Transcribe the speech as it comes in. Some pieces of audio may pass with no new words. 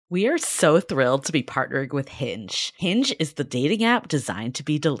We are so thrilled to be partnering with Hinge. Hinge is the dating app designed to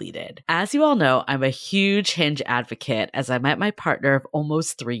be deleted. As you all know, I'm a huge Hinge advocate as I met my partner of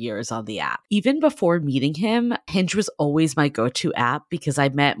almost 3 years on the app. Even before meeting him, Hinge was always my go-to app because I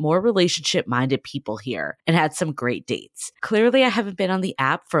met more relationship-minded people here and had some great dates. Clearly, I haven't been on the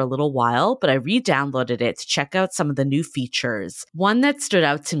app for a little while, but I re-downloaded it to check out some of the new features. One that stood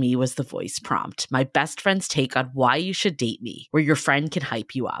out to me was the voice prompt, my best friend's take on why you should date me, where your friend can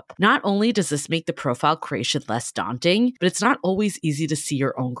hype you up. Not only does this make the profile creation less daunting, but it's not always easy to see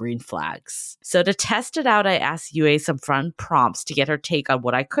your own green flags. So to test it out, I asked Yue some fun prompts to get her take on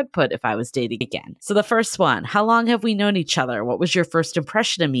what I could put if I was dating again. So the first one, how long have we known each other? What was your first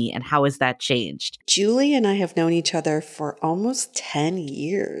impression of me and how has that changed? Julie and I have known each other for almost 10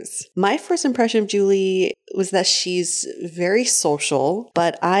 years. My first impression of Julie was that she's very social,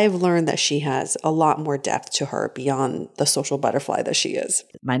 but I've learned that she has a lot more depth to her beyond the social butterfly that she is.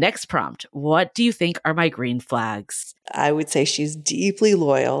 My next prompt, what do you think are my green flags? I would say she's deeply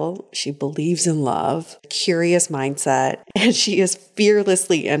loyal. She believes in love, curious mindset, and she is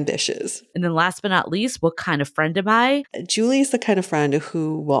fearlessly ambitious. And then last but not least, what kind of friend am I? Julie is the kind of friend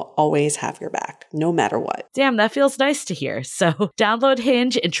who will always have your back, no matter what. Damn, that feels nice to hear. So download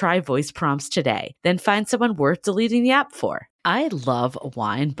Hinge and try voice prompts today. Then find someone worth deleting the app for. I love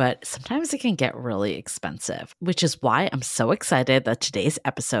wine, but sometimes it can get really expensive, which is why I'm so excited that today's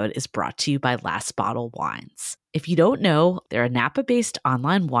episode is brought to you by Last Bottle Wines. If you don't know, they're a Napa-based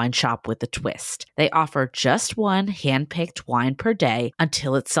online wine shop with a twist. They offer just one hand-picked wine per day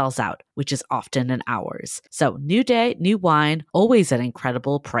until it sells out, which is often in hours. So new day, new wine, always at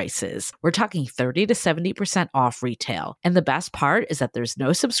incredible prices. We're talking 30 to 70% off retail. And the best part is that there's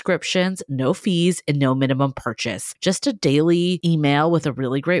no subscriptions, no fees, and no minimum purchase. Just a daily email with a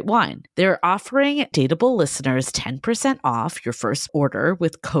really great wine. They're offering Dateable listeners 10% off your first order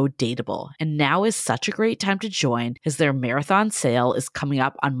with code Dateable. And now is such a great time to join as their marathon sale is coming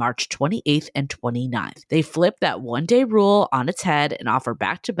up on March 28th and 29th. They flip that one-day rule on its head and offer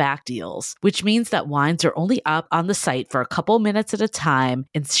back-to-back deals, which means that wines are only up on the site for a couple minutes at a time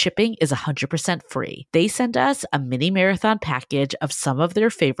and shipping is 100% free. They sent us a mini marathon package of some of their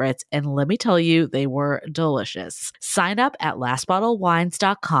favorites, and let me tell you, they were delicious. Sign up at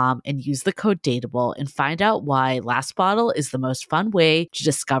lastbottlewines.com and use the code Dateable and find out why Last Bottle is the most fun way to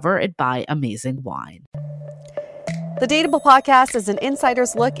discover and buy amazing wine. The Dateable podcast is an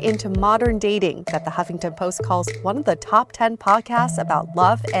insider's look into modern dating that the Huffington Post calls one of the top 10 podcasts about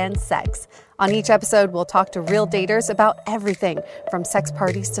love and sex. On each episode, we'll talk to real daters about everything from sex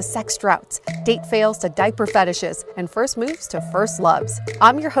parties to sex droughts, date fails to diaper fetishes, and first moves to first loves.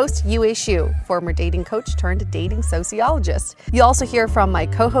 I'm your host, Yue Xu, former dating coach turned dating sociologist. You'll also hear from my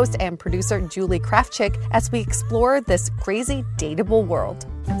co-host and producer, Julie Krafchick, as we explore this crazy dateable world.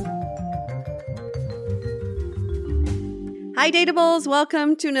 Hi, Dateables.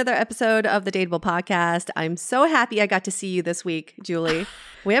 Welcome to another episode of the Dateable podcast. I'm so happy I got to see you this week, Julie.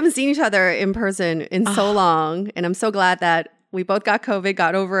 We haven't seen each other in person in so long, and I'm so glad that we both got COVID,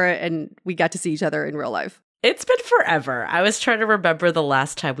 got over it, and we got to see each other in real life. It's been forever. I was trying to remember the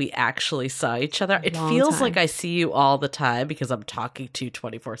last time we actually saw each other. It feels like I see you all the time because I'm talking to you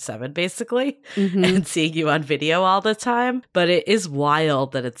 24/7 basically and seeing you on video all the time. But it is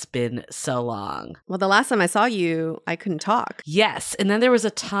wild that it's been so long. Well, the last time I saw you, I couldn't talk. Yes. And then there was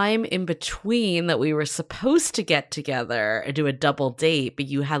a time in between that we were supposed to get together and do a double date, but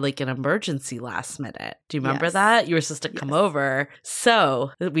you had like an emergency last minute. Do you remember that? You were supposed to come over.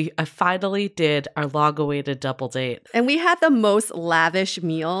 So I finally did our long-awaited double date. And we had the most lavish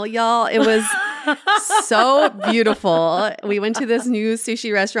meal, y'all. It was so beautiful. We went to this new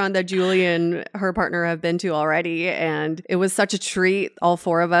sushi restaurant that Julie and her partner have been to already. And it was such a treat. All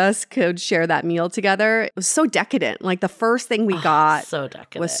four of us could share that meal together. It was so decadent. Like the first thing we got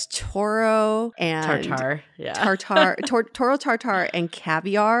was toro and tartar. Yeah. Toro tartar and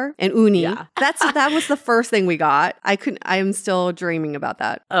caviar and uni. Yeah. That was the first thing we got. I am still dreaming about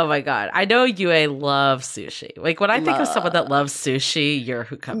that. Oh my God. I know Yue loves sushi. Like when I think of someone that loves sushi, you're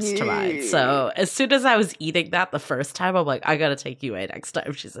who comes to mind. So as soon as I was eating that the first time, I'm like, I gotta take Yue next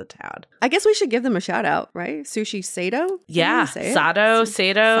time she's in town. I guess we should give them a shout out, right? Sushi Sato? Yeah. Sato,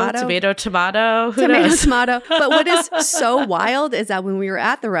 tomato, tomato. Who tomato, knows? tomato. But what is so wild is that when we were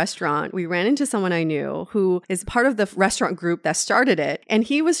at the restaurant, we ran into someone I knew who is part of the restaurant group that started it. And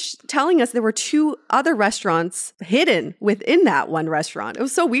he was telling us there were 2 other restaurants hidden within that one restaurant. It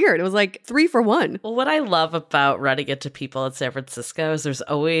was so weird. It was like 3 for 1. Well, what I love about running into people in San Francisco is there's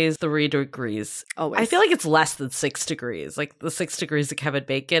always 3 degrees degrees. Always. I feel like it's less than 6 degrees. Like the 6 degrees of Kevin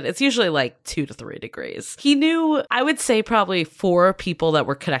Bacon, it's usually like 2 to 3 degrees. He knew, I would say, probably 4 people that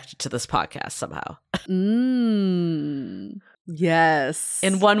were connected to this podcast somehow. Yes.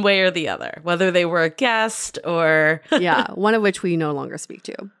 In one way or the other, whether they were a guest or... Yeah, one of which we no longer speak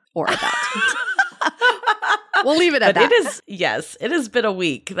to or about. We'll leave it at that. It has been a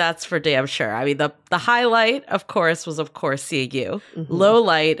week. That's for damn sure. I mean, the highlight, of course, was seeing you. Mm-hmm. Low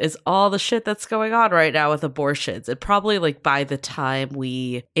light is all the shit that's going on right now with abortions. And probably like by the time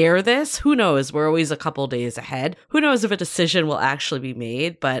we air this, who knows? We're always a couple days ahead. Who knows if a decision will actually be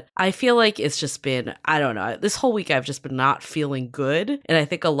made? But I feel like it's just been, I don't know. This whole week I've just been not feeling good. And I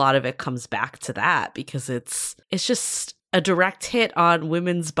think a lot of it comes back to that because it's just a direct hit on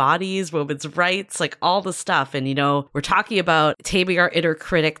women's bodies, women's rights, like all the stuff. And, you know, we're talking about taming our inner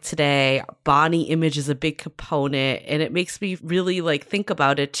critic today. Body image is a big component. And it makes me really like think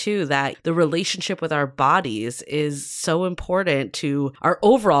about it too, that the relationship with our bodies is so important to our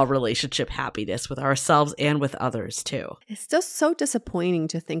overall relationship happiness with ourselves and with others too. It's just so disappointing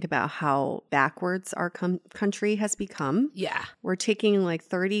to think about how backwards our country has become. Yeah. We're taking like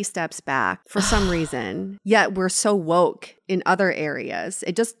 30 steps back for some reason, yet we're so woke in other areas.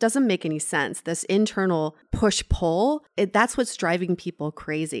 It just doesn't make any sense. This internal push-pull, that's what's driving people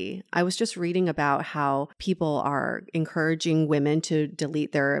crazy. I was just reading about how people are encouraging women to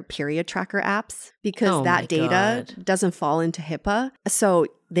delete their period tracker apps because that data doesn't fall into HIPAA. So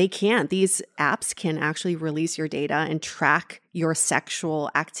they can't. These apps can actually release your data and track your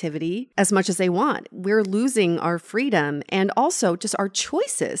sexual activity as much as they want. We're losing our freedom and also just our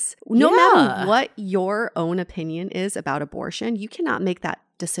choices. No matter what your own opinion is about abortion, you cannot make that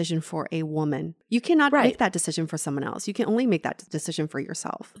decision for a woman. You cannot make that decision for someone else. You can only make that decision for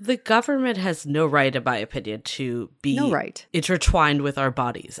yourself. The government has no right, in my opinion, to be intertwined with our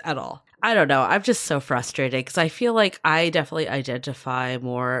bodies at all. I don't know. I'm just so frustrated because I feel like I definitely identify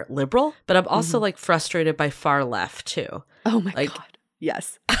more liberal, but I'm also like frustrated by far left too. Oh my God.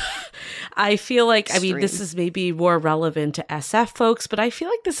 Yes. I feel like, I mean, this is maybe more relevant to SF folks, but I feel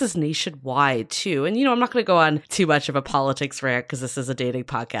like this is nationwide too. And, you know, I'm not going to go on too much of a politics rant because this is a dating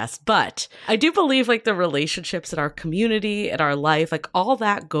podcast, but I do believe like the relationships in our community and our life, like all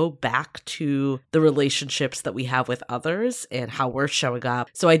that go back to the relationships that we have with others and how we're showing up.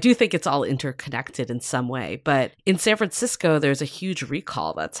 So I do think it's all interconnected in some way. But in San Francisco, there's a huge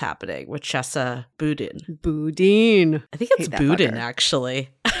recall that's happening with Chesa Boudin. Boudin. I think it's Boudin, actually.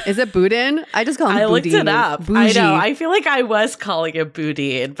 Is it Boudin? I just call him I Boudin. looked it up. Bougie. I know. I feel like I was calling him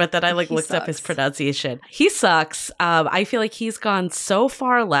Boudin, but then I looked up his pronunciation. He sucks. I feel like he's gone so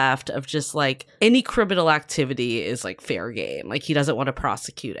far left of just like any criminal activity is like fair game. Like he doesn't want to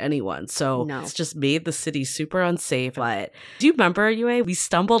prosecute anyone. So it's just made the city super unsafe. But do you remember, Yue? We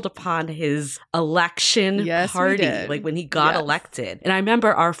stumbled upon his election party, like when he got elected. And I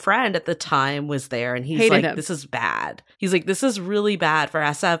remember our friend at the time was there and he's hated him. This is bad. He's like, this is really bad for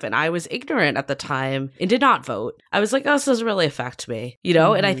SF. And I was ignorant at the time and did not vote. I was like, oh, this doesn't really affect me, you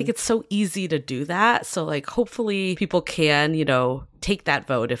know? And I think it's so easy to do that. So like, hopefully people can, you know, take that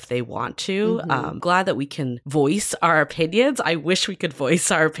vote if they want to. Glad that we can voice our opinions. I wish we could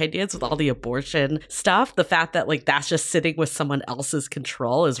voice our opinions with all the abortion stuff. The fact that like that's just sitting with someone else's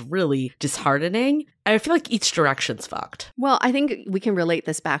control is really disheartening. I feel like each direction's fucked. Well, I think we can relate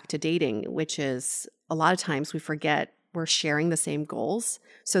this back to dating, which is a lot of times we forget we're sharing the same goals.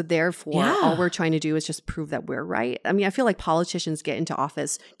 So therefore, all we're trying to do is just prove that we're right. I mean, I feel like politicians get into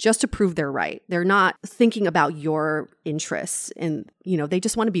office just to prove they're right. They're not thinking about your interests and, you know, they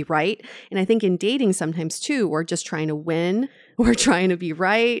just want to be right. And I think in dating sometimes too, we're just trying to win. We're trying to be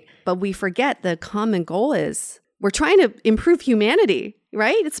right. But we forget the common goal is we're trying to improve humanity,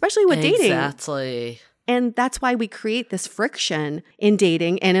 right? Especially with dating. Exactly. And that's why we create this friction in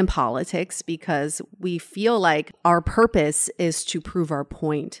dating and in politics, because we feel like our purpose is to prove our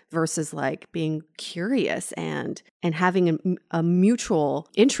point versus like being curious and having a mutual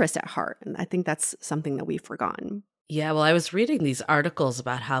interest at heart. And I think that's something that we've forgotten. Yeah, well, I was reading these articles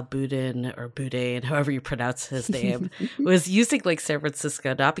about how Boudin, however you pronounce his name, was using like San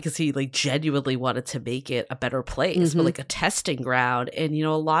Francisco, not because he like genuinely wanted to make it a better place, but like a testing ground. And, you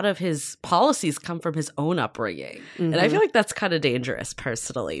know, a lot of his policies come from his own upbringing. And I feel like that's kind of dangerous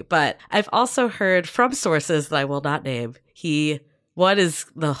personally. But I've also heard from sources that I will not name, what is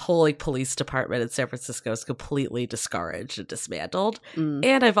the whole like police department in San Francisco is completely discouraged and dismantled.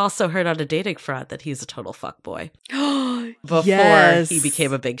 And I've also heard on a dating front that he's a total fuckboy before he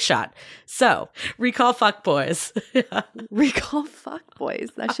became a big shot. So recall fuckboys. Recall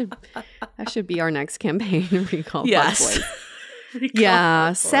fuckboys. That should be our next campaign. Recall fuckboys.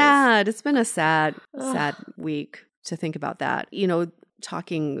 Yeah, sad. It's been a sad week to think about that.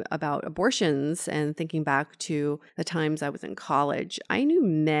 Talking about abortions and thinking back to the times I was in college, I knew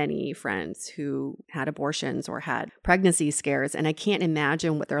many friends who had abortions or had pregnancy scares, and I can't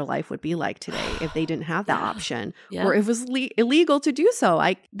imagine what their life would be like today if they didn't have that option or if it was illegal to do so.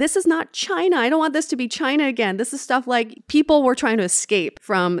 This is not China. I don't want this to be China again. This is stuff like people were trying to escape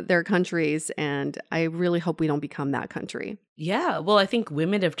from their countries, and I really hope we don't become that country. Yeah, well, I think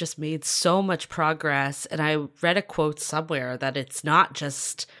women have just made so much progress. And I read a quote somewhere that it's not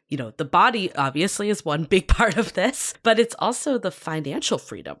just, the body obviously is one big part of this, but it's also the financial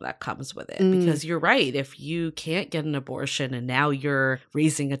freedom that comes with it. Because you're right, if you can't get an abortion and now you're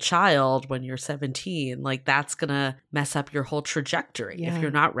raising a child when you're 17, that's going to mess up your whole trajectory if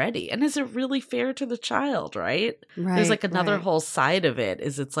you're not ready. And is it really fair to the child, right? There's another whole side of it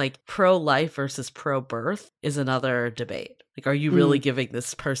is it's pro-life versus pro-birth is another debate. Are you really giving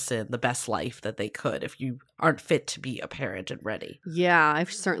this person the best life that they could if you aren't fit to be a parent and ready? Yeah,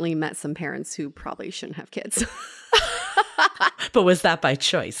 I've certainly met some parents who probably shouldn't have kids. But was that by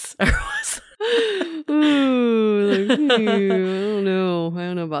choice? Or was... I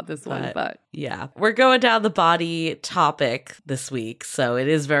don't know about this one, but yeah, we're going down the body topic this week, so it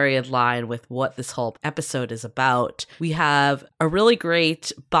is very in line with what this whole episode is about. We have a really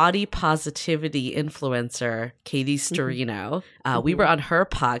great body positivity influencer, Katie Sturino. We were on her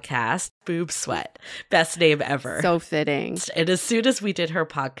podcast, Boob Sweat, best name ever. So fitting. And as soon as we did her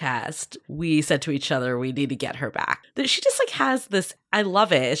podcast, we said to each other, we need to get her back. She just has this, I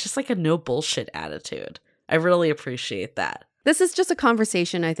love it. It's just a no bullshit attitude. I really appreciate that. This is just a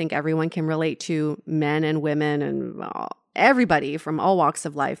conversation I think everyone can relate to, men and women and everybody from all walks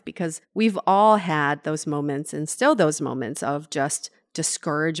of life, because we've all had those moments and still those moments of just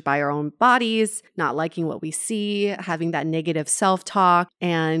discouraged by our own bodies, not liking what we see, having that negative self-talk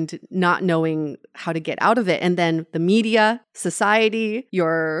and not knowing how to get out of it. And then the media, society,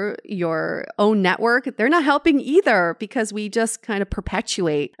 your own network, they're not helping either because we just kind of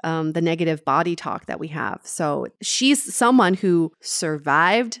perpetuate the negative body talk that we have. So she's someone who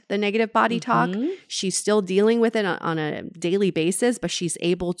survived the negative body talk. She's still dealing with it on a daily basis, but she's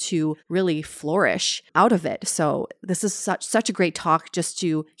able to really flourish out of it. So this is such a great talk just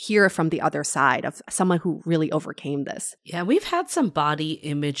to hear from the other side of someone who really overcame this. Yeah, we've had some body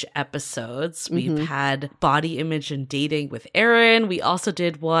image episodes. We've had body image and dating with Erin. We also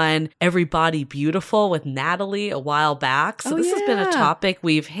did one, Everybody Beautiful, with Natalie a while back. So this has been a topic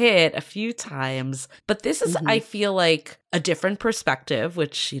we've hit a few times. But this is, I feel like, a different perspective,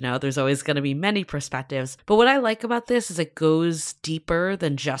 which, there's always going to be many perspectives. But what I like about this is it goes deeper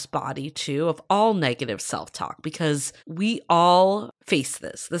than just body too, of all negative self-talk, because we all face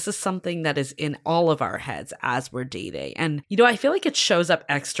this. This is something that is in all of our heads as we're dating. And, I feel like it shows up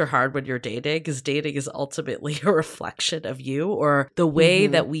extra hard when you're dating, because dating is ultimately a reflection of you or the way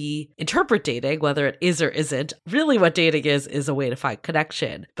that we interpret dating, whether it is or isn't. Really what dating is a way to find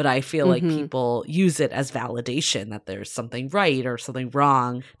connection. But I feel like people use it as validation that there's something right or something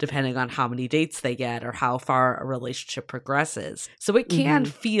wrong, depending on how many dates they get or how far a relationship progresses. So it can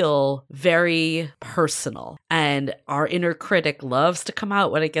feel very personal, and our inner critic loves to come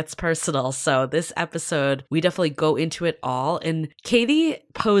out when it gets personal. So this episode, we definitely go into it all. And Katie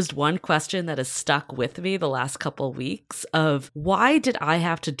posed one question that has stuck with me the last couple of weeks of, why did I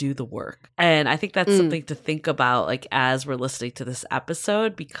have to do the work? And I think that's something to think about as we're listening to this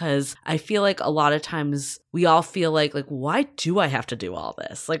episode, because I feel like a lot of times we all feel like why do I have to do all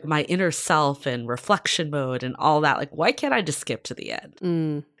this? My inner self and reflection mode and all that. Why can't I just skip to the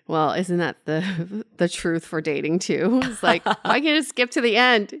end? Well, isn't that the truth for dating too? It's why can't you skip to the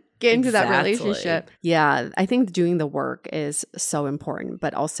end? Get into that relationship. Yeah, I think doing the work is so important,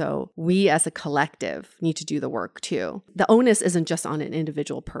 but also we as a collective need to do the work too. The onus isn't just on an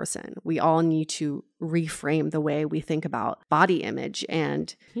individual person. We all need to reframe the way we think about body image.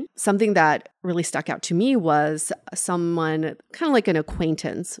 And something that really stuck out to me was someone, kind of like an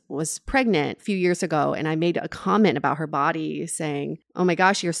acquaintance, was pregnant a few years ago. And I made a comment about her body saying, oh my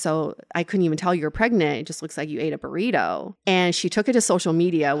gosh, I couldn't even tell you were pregnant. It just looks like you ate a burrito. And she took it to social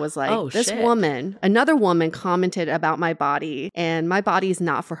media, was like, another woman commented about my body, and my body is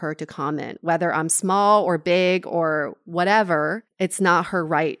not for her to comment. Whether I'm small or big or whatever, it's not her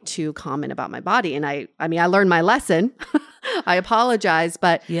right to comment about my body. And I learned my lesson. I apologize.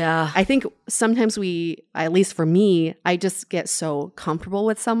 But yeah, I think sometimes at least for me, I just get so comfortable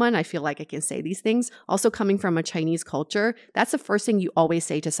with someone. I feel like I can say these things. Also coming from a Chinese culture, that's the first thing you always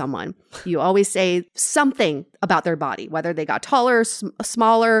say to someone. You always say something about their body, whether they got taller,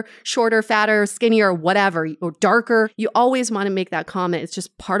 smaller, shorter, fatter, skinnier, whatever, or darker. You always want to make that comment. It's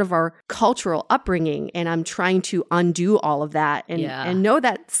just part of our cultural upbringing. And I'm trying to undo all of that and know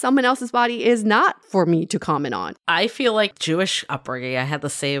that someone else's body is not for me to comment on. I feel like Jewish upbringing, I had the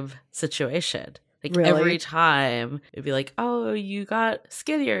same situation. Like Really? every time it'd be like, oh, you got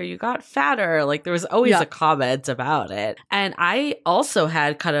skinnier, you got fatter. Like there was always a comment about it. And I also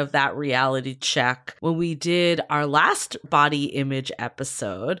had kind of that reality check when we did our last body image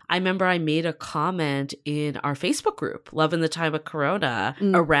episode. I remember I made a comment in our Facebook group, Love in the Time of Corona,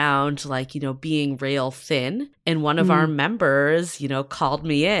 around like, you know, being rail thin. And one of our members, you know, called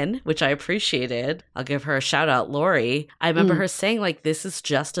me in, which I appreciated. I'll give her a shout out, Lori. I remember her saying like, this is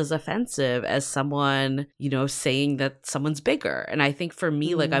just as offensive as someone, you know, saying that someone's bigger. And I think for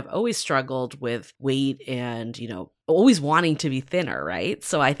me, like I've always struggled with weight and, you know, always wanting to be thinner, right?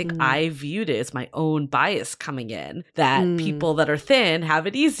 So I think I viewed it as my own bias coming in that people that are thin have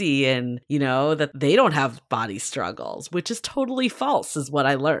it easy and, you know, that they don't have body struggles, which is totally false is what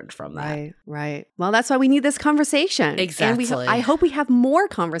I learned from that. Right. Well, that's why we need this conversation. Exactly. And I hope we have more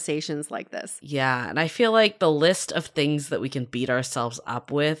conversations like this. Yeah. And I feel like the list of things that we can beat ourselves up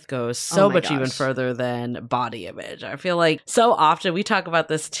with goes so much even further than body image. I feel like so often we talk about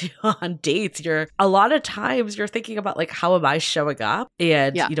this too on dates. A lot of times you're thinking about like, how am I showing up?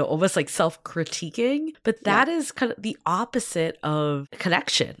 And, you know, almost like self-critiquing. But that is kind of the opposite of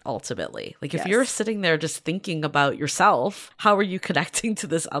connection, ultimately. Like if you're sitting there just thinking about yourself, how are you connecting to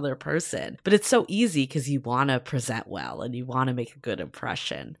this other person? But it's so easy because you want to present well and you want to make a good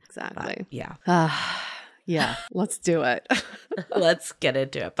impression. Exactly. But, yeah, let's do it. Let's get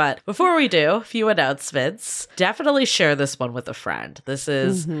into it. But before we do, a few announcements. Definitely share this one with a friend. This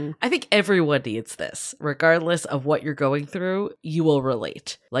is, I think everyone needs this. Regardless of what you're going through, you will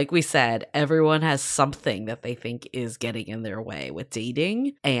relate. Like we said, everyone has something that they think is getting in their way with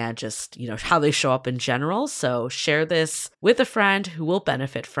dating and just, you know, how they show up in general. So share this with a friend who will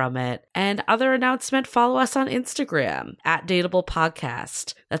benefit from it. And other announcement, follow us on Instagram at Dateable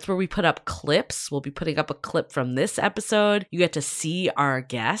Podcast. That's where we put up clips. We'll be putting up a clip from this episode. You get to see our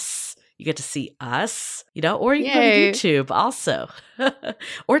guests. You get to see us, you know, or you can go to YouTube also.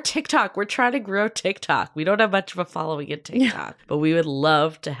 Or TikTok. We're trying to grow TikTok. We don't have much of a following in TikTok, but we would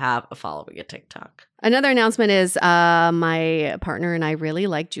love to have a following in TikTok. Another announcement is my partner and I really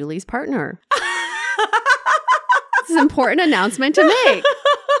like Julie's partner. It's an important announcement to make.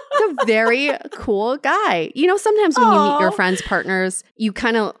 It's a very cool guy. You know, sometimes when you meet your friends' partners, you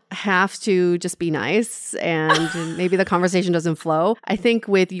kind of have to just be nice and maybe the conversation doesn't flow. I think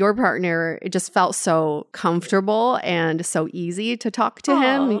with your partner, it just felt so comfortable and so easy to talk to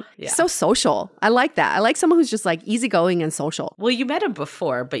him. Yeah. So social. I like that. I like someone who's just like easygoing and social. Well, you met him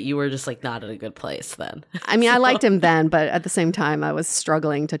before, but you were just like not in a good place then. I mean, I liked him then, but at the same time, I was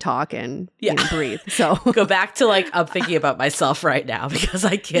struggling to talk and you know, breathe. So go back to like, I'm thinking about myself right now because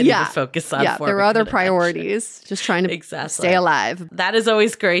I can't even focus on there were other priorities. Just trying to stay alive. That is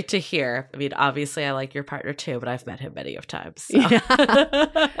always great to hear. I mean, obviously I like your partner too, but I've met him many of times. So,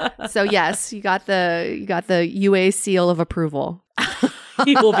 so yes, you got the UA seal of approval.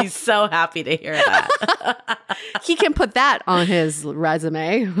 He will be so happy to hear that. He can put that on his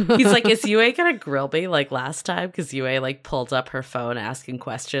resume. He's like, is Yue gonna grill me like last time? Because Yue like pulled up her phone asking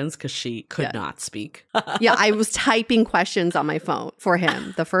questions because she could not speak. Yeah, I was typing questions on my phone for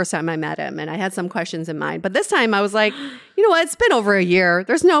him the first time I met him. And I had some questions in mind. But this time I was like, you know what? It's been over a year.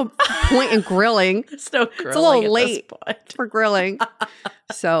 There's no point in grilling. There's no grilling. It's a little late for grilling.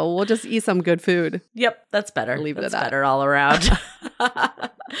 So we'll just eat some good food. Yep, that's better. Leave it that's at that. better all around.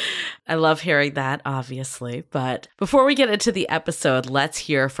 I love hearing that, obviously. But before we get into the episode, let's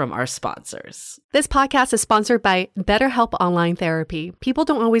hear from our sponsors. This podcast is sponsored by BetterHelp Online Therapy. People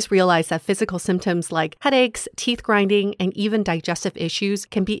don't always realize that physical symptoms like headaches, teeth grinding, and even digestive issues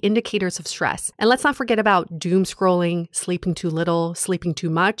can be indicators of stress. And let's not forget about doom scrolling, sleeping too little, sleeping too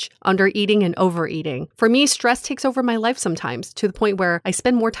much, undereating, and overeating. For me, stress takes over my life sometimes to the point where I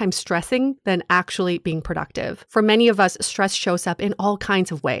spend more time stressing than actually being productive. For many of us, stress shows up in all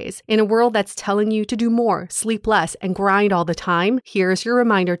kinds of ways. In a world that's telling you to do more, sleep less, and grind all the time, here's your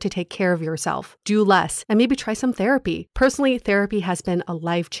reminder to take care of yourself. Do less, and maybe try some therapy. Personally, therapy has been a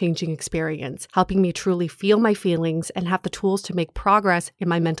life-changing experience, helping me truly feel my feelings and have the tools to make progress in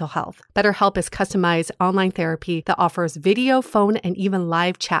my mental health. BetterHelp is customized online therapy that offers video, phone, and even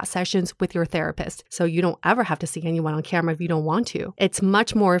live chat sessions with your therapist, so you don't ever have to see anyone on camera if you don't want to. It's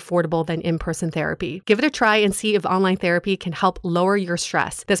much more affordable than in-person therapy. Give it a try and see if online therapy can help lower your stress.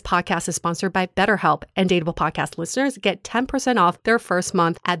 guests. This podcast is sponsored by BetterHelp, and Dateable Podcast listeners get 10% off their first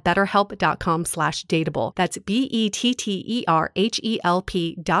month at betterhelp.com/dateable. That's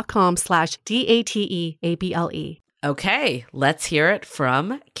BetterHelp.com/DATEABLE. Okay, let's hear it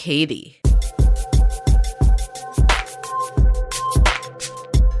from Katie.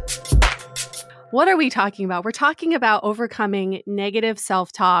 What are we talking about? We're talking about overcoming negative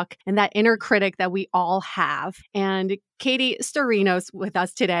self-talk and that inner critic that we all have. And Katie Sturino's with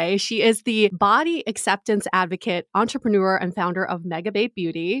us today. She is the body acceptance advocate, entrepreneur, and founder of Mega Babe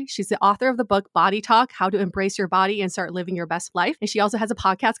Beauty. She's the author of the book Body Talk: How to Embrace Your Body and Start Living Your Best Life. And she also has a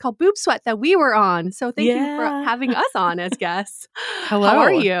podcast called Boob Sweat that we were on. So thank you for having us on as guests. Hello. How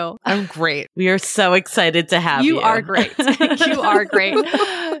are you? I'm great. We are so excited to have you. You are great. You are great.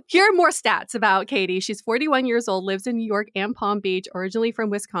 Here are more stats about Katie. She's 41 years old, lives in New York and Palm Beach, originally from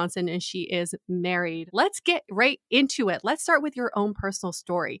Wisconsin, and she is married. Let's get right into it. Let's start with your own personal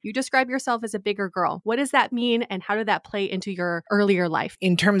story. You describe yourself as a bigger girl. What does that mean, and how did that play into your earlier life?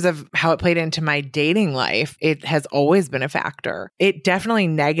 In terms of how it played into my dating life, it has always been a factor. It definitely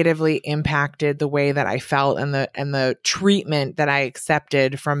negatively impacted the way that I felt and the treatment that I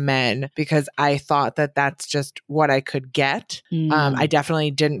accepted from men, because I thought that that's just what I could get. I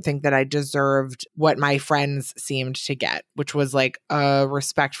definitely didn't think that I deserved what my friends seemed to get, which was like a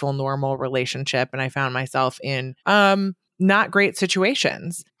respectful, normal relationship. And I found myself in not great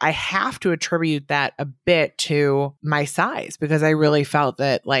situations. I have to attribute that a bit to my size, because I really felt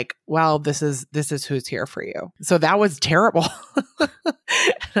that like, well, this is who's here for you. So that was terrible.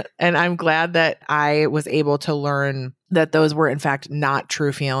 And I'm glad that I was able to learn that those were in fact not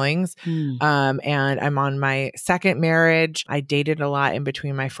true feelings. And I'm on my second marriage. I dated a lot in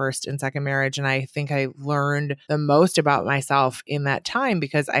between my first and second marriage. And I think I learned the most about myself in that time,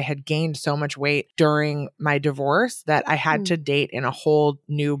 because I had gained so much weight during my divorce that I had to date in a whole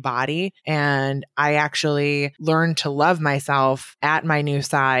new body. And I actually learned to love myself at my new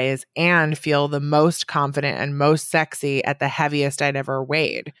size and feel the most confident and most sexy at the heaviest I'd ever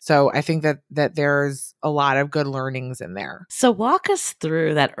weighed. So I think that there's a lot of good learnings in there. So walk us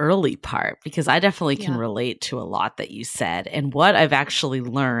through that early part, because I definitely can relate to a lot that you said. And what I've actually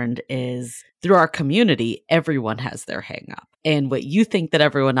learned is through our community, everyone has their hang up. And what you think that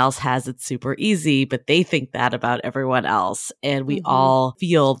everyone else has, it's super easy, but they think that about everyone else. And we all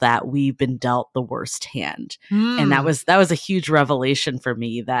feel that we've been dealt the worst hand. And that was a huge revelation for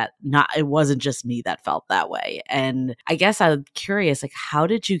me, that it wasn't just me that felt that way. And I guess I'm curious, like, how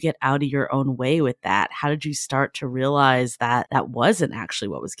did you get out of your own way with that? How did you start to realize that that wasn't actually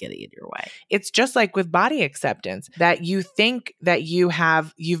what was getting in your way? It's just like with body acceptance, that you think that you've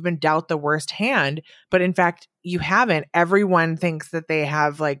been dealt the worst hand, but in fact, you haven't. Everyone thinks that they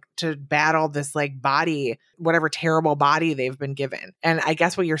have like to battle this like body, whatever terrible body they've been given. And I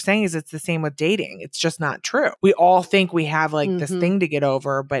guess what you're saying is it's the same with dating. It's just not true. We all think we have like this thing to get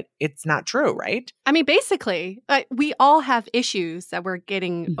over, but it's not true, right? I mean, basically, we all have issues that we're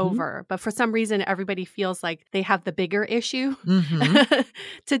getting over, but for some reason, everybody feels like they have the bigger issue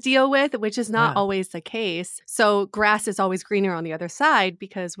to deal with, which is not always the case. So grass is always greener on the other side,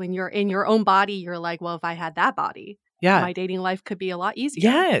 because when you're in your own body, you're like, well, if I had that body, my dating life could be a lot easier.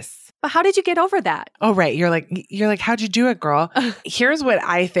 Yes. But how did you get over that? Oh, right. You're like, how'd you do it, girl? Here's what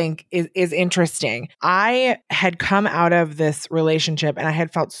I think is interesting. I had come out of this relationship and I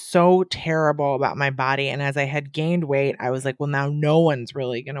had felt so terrible about my body. And as I had gained weight, I was like, well, now no one's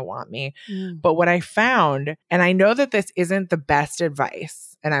really going to want me. But what I found, and I know that this isn't the best advice,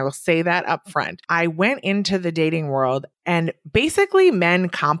 and I will say that up front, I went into the dating world and basically men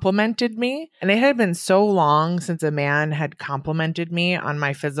complimented me. And it had been so long since a man had complimented me on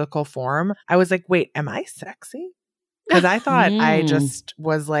my physical form. I was like, wait, am I sexy? Because I thought I just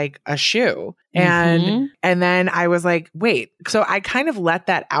was like a shoe. And then I was like, wait. So I kind of let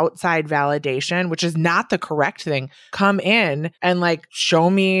that outside validation, which is not the correct thing, come in and like show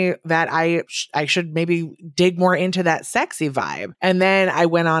me that I should maybe dig more into that sexy vibe. And then I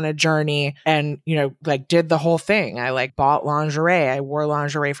went on a journey and, like did the whole thing. I like bought lingerie. I wore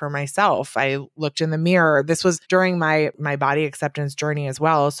lingerie for myself. I looked in the mirror. This was during my body acceptance journey as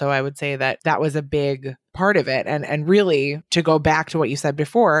well. So I would say that was a big part of it. And really, to go back to what you said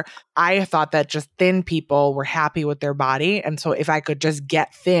before, I thought that just thin people were happy with their body. And so if I could just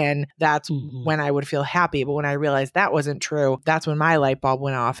get thin, that's when I would feel happy. But when I realized that wasn't true, that's when my light bulb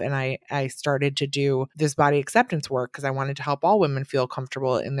went off. And I started to do this body acceptance work because I wanted to help all women feel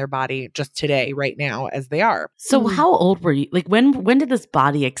comfortable in their body just today, right now, as they are. So how old were you? Like when did this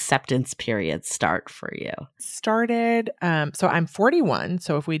body acceptance period start for you? Started, so I'm 41.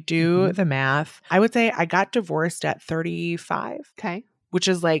 So if we do the math, I would say I got divorced at 35. Okay. which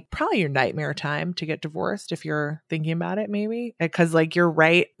is like probably your nightmare time to get divorced if you're thinking about it, maybe. Because like you're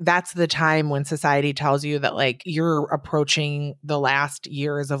right. That's the time when society tells you that like you're approaching the last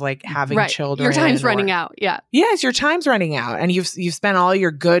years of like having children. Your time's running out. Yeah. Yes, your time's running out. And you've spent all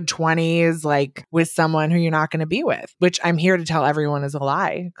your good 20s like with someone who you're not going to be with, which I'm here to tell everyone is a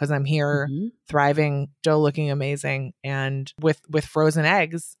lie because I'm here thriving, still looking amazing, and with frozen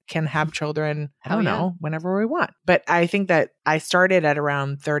eggs can have children, I don't know, whenever we want. But I think that I started at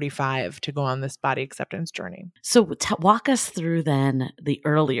around 35 to go on this body acceptance journey. So walk us through then the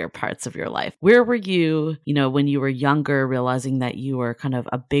earlier parts of your life. Where were you, when you were younger, realizing that you were kind of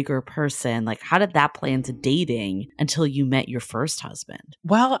a bigger person? Like, how did that play into dating until you met your first husband?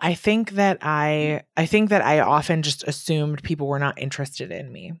 Well, I think that I often just assumed people were not interested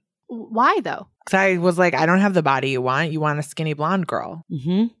in me. Why though? Because I was like, I don't have the body you want. You want a skinny blonde girl.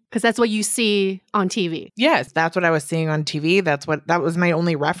 Because that's what you see on TV. Yes, that's what I was seeing on TV. That was my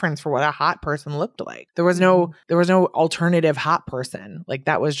only reference for what a hot person looked like. There was no alternative hot person. Like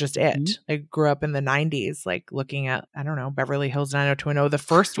that was just it. I grew up in the 90s, like looking at, I don't know, Beverly Hills 90210, the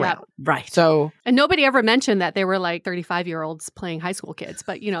first round. Right. So, and nobody ever mentioned that they were like 35-year-olds playing high school kids,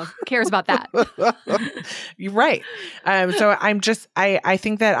 but who cares about that? You're right. So I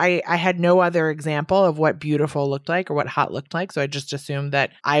think that I had no other example of what beautiful looked like or what hot looked like. So I just assumed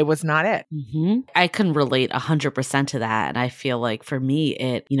that I was not it. I can relate 100% to that. And I feel like for me,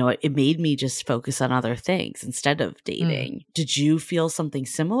 it made me just focus on other things instead of dating. Did you feel something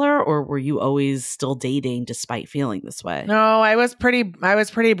similar, or were you always still dating despite feeling this way? No, I was pretty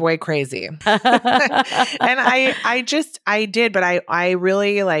boy crazy. And I did, but I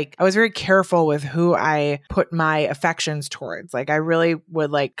really I was very careful with who I put my affections towards. Like I really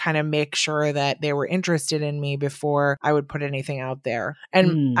would like kind of make sure that they were interested in me before I would put anything out there.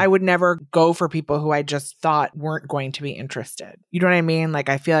 And I would never go for people who I just thought weren't going to be interested. You know what I mean? Like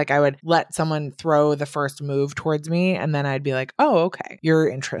I feel like I would let someone throw the first move towards me and then I'd be like, oh, okay, you're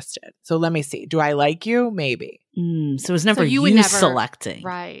interested. So let me see. Do I like you? Maybe. So it was never you selecting.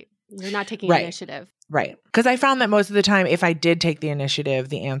 Right. You're not taking initiative. Right. Because I found that most of the time, if I did take the initiative,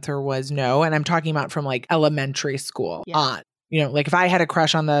 the answer was no. And I'm talking about from like elementary school on. Like if I had a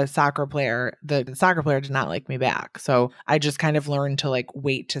crush on the soccer player did not like me back. So I just kind of learned to like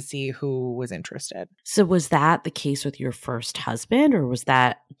wait to see who was interested. So was that the case with your first husband, or was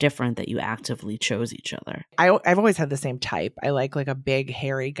that different that you actively chose each other? I've always had the same type. I like a big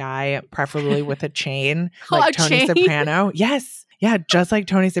hairy guy, preferably with a chain, like a Tony chain? Soprano. Yes. Yeah, just like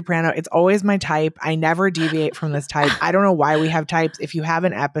Tony Soprano. It's always my type. I never deviate from this type. I don't know why we have types. If you have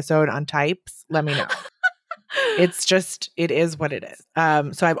an episode on types, let me know. It is what it is.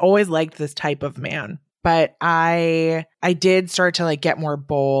 So I've always liked this type of man. But I did start to like get more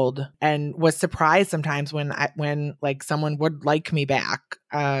bold and was surprised sometimes when like someone would like me back.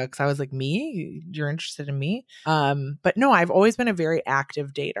 Cause I was like, me? You're interested in me? But no, I've always been a very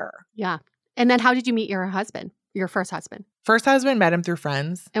active dater. Yeah. And then how did you meet your husband? Your first husband? First husband, met him through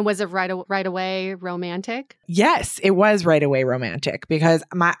friends. And was it right away romantic? Yes, it was right away romantic because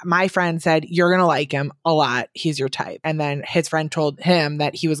my friend said, you're going to like him a lot. He's your type. And then his friend told him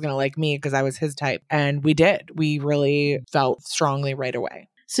that he was going to like me because I was his type. And we did. We really felt strongly right away.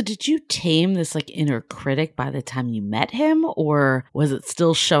 So did you tame this like inner critic by the time you met him, or was it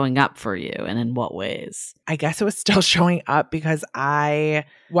still showing up for you, and in what ways? I guess it was still showing up because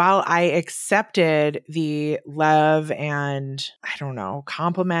while I accepted the love and I don't know,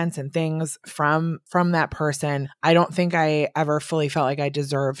 compliments and things from that person, I don't think I ever fully felt like I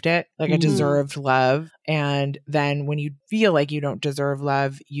deserved it. Like I deserved love. And then when you feel like you don't deserve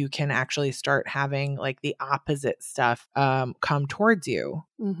love, you can actually start having like the opposite stuff come towards you.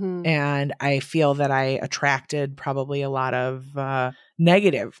 And I feel that I attracted probably a lot of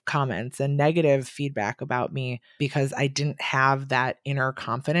negative comments and negative feedback about me because I didn't have that inner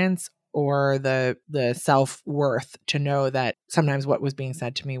confidence or the self-worth to know that sometimes what was being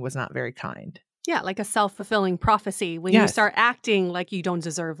said to me was not very kind. Yeah, like a self-fulfilling prophecy. When you start acting like you don't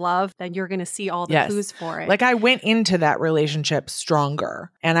deserve love, then you're going to see all the clues for it. Like I went into that relationship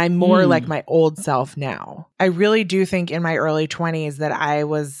stronger and I'm more like my old self now. I really do think in my early 20s that I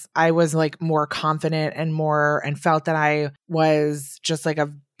was like more confident and felt that I was just like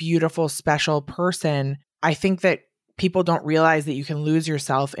a beautiful, special person. I think that people don't realize that you can lose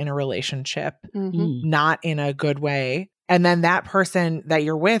yourself in a relationship, not in a good way. And then that person that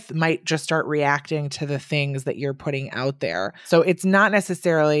you're with might just start reacting to the things that you're putting out there. So it's not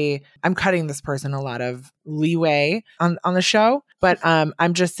necessarily, I'm cutting this person a lot of leeway on the show, but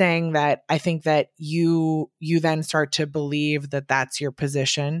I'm just saying that I think that you then start to believe that that's your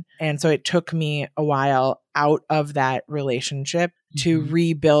position. And so it took me a while out of that relationship to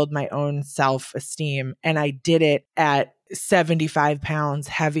rebuild my own self-esteem. And I did it at 75 pounds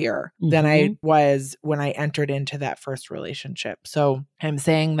heavier than I was when I entered into that first relationship. So I'm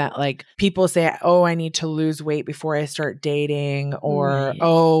saying that like people say, oh, I need to lose weight before I start dating, or,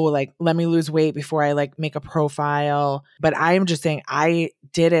 oh, like, let me lose weight before I like make a profile. But I'm just saying I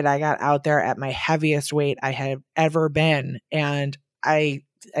did it. I got out there at my heaviest weight I have ever been. And I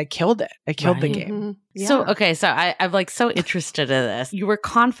killed it. I killed the game. Yeah. So, okay. So I'm like so interested in this. You were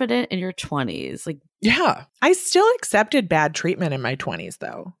confident in your 20s. Like, yeah. I still accepted bad treatment in my 20s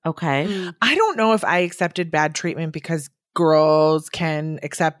though. Okay. I don't know if I accepted bad treatment because girls can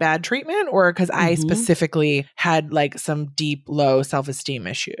accept bad treatment or because I specifically had like some deep, low self-esteem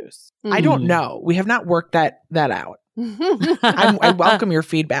issues. I don't know. We have not worked that out. I welcome your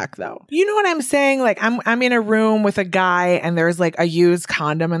feedback though. You know what I'm saying? Like I'm in a room with a guy and there's like a used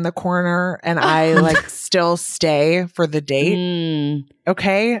condom in the corner and I like still stay for the date.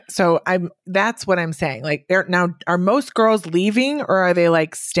 Okay. So that's what I'm saying. Like are most girls leaving or are they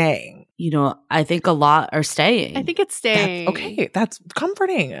like staying? You know, I think a lot are staying. I think it's staying. That's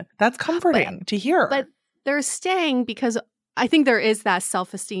comforting. That's comforting to hear. But they're staying because I think there is that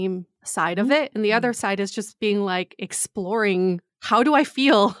self-esteem side of it. And the other side is just being like exploring, how do I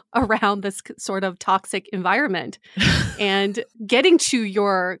feel around this sort of toxic environment? And getting to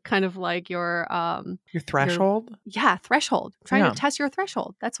your kind of like your threshold. Threshold. Trying to test your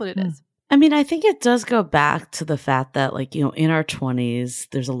threshold. That's what it is. I mean, I think it does go back to the fact that, like, you know, in our 20s,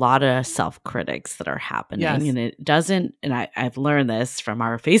 there's a lot of self-critics that are happening. Yes. And it doesn't, and I've learned this from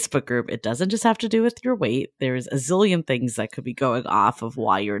our Facebook group, it doesn't just have to do with your weight. There's a zillion things that could be going off of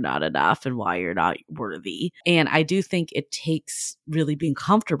why you're not enough and why you're not worthy. And I do think it takes really being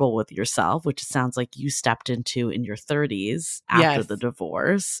comfortable with yourself, which it sounds like you stepped into in your 30s after the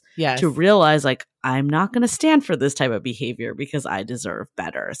divorce, to realize, like, I'm not going to stand for this type of behavior because I deserve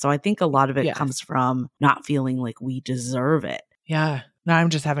better. So I think a lot of it comes from not feeling like we deserve it. Yeah. No,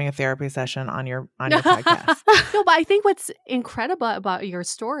 I'm just having a therapy session on your podcast. No, but I think what's incredible about your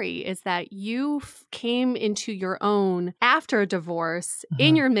story is that you came into your own after a divorce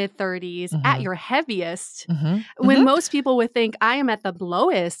in your mid-30s at your heaviest, when most people would think, I am at the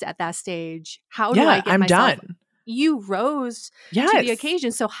lowest at that stage. How do I get myself done. You rose to the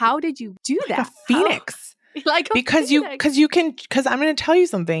occasion. So how did you do that? Like a phoenix. Because I'm going to tell you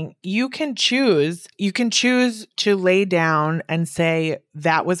something. You can choose to lay down and say,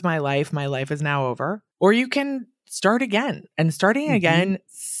 that was my life. My life is now over. Or you can start again. And starting again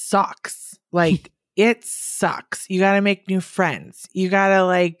sucks. Like, it sucks. You got to make new friends. You got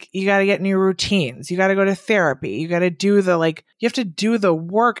to get new routines. You got to go to therapy. You got to do you have to do the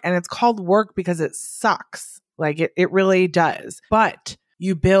work, and it's called work because it sucks. Like it really does. But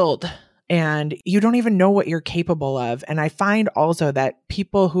you build and you don't even know what you're capable of. And I find also that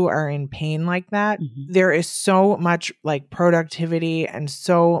people who are in pain like that, there is so much like productivity and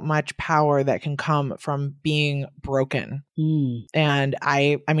so much power that can come from being broken. And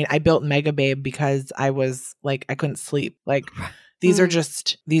I mean, I built Mega Babe because I was like, I couldn't sleep. Like these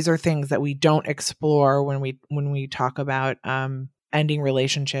are things that we don't explore when we talk about, ending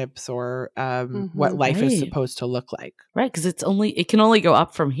relationships or what life is supposed to look like. Right, because it can only go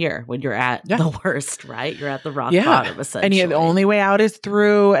up from here when you're at the worst, right? You're at the rock bottom, essentially. And the only way out is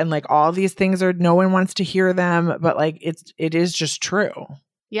through, and like all these things no one wants to hear them, but like it is just true.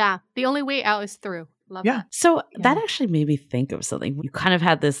 Yeah, the only way out is through. Love that. So that actually made me think of something. You kind of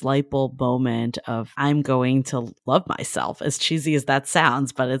had this light bulb moment of, I'm going to love myself, as cheesy as that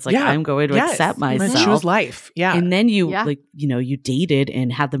sounds, but it's like, I'm going to accept myself. Choose life. Yeah. And then you you dated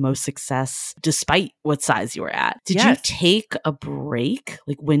and had the most success despite what size you were at. Did you take a break?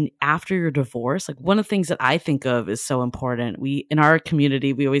 Like after your divorce, like one of the things that I think of is so important. In our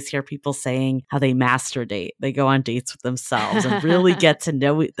community, we always hear people saying how they master date. They go on dates with themselves and really get to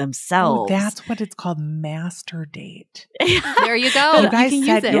know themselves. Oh, that's what it's called. Master date. There you go. You guys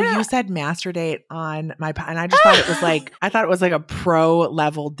you said master date on my and I just thought it was like a pro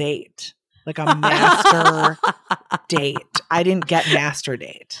level date, like a master date. I didn't get master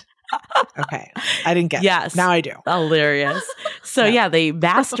date. Okay. I didn't get it. Now I do. Hilarious. So they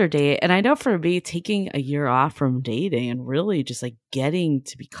master date. And I know for me, taking a year off from dating and really just like getting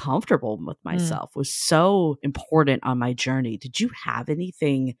to be comfortable with myself was so important on my journey. Did you have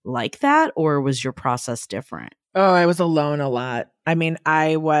anything like that, or was your process different? Oh, I was alone a lot. I mean,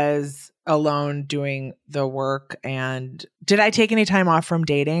 I was alone doing the work. And did I take any time off from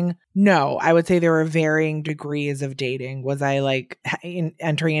dating? No, I would say there were varying degrees of dating. Was I like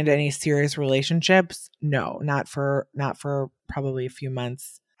entering into any serious relationships? No, not for probably a few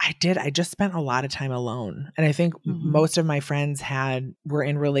months. I just spent a lot of time alone. And I think most of my friends were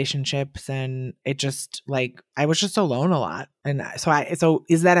in relationships, and it just like, I was just alone a lot. And so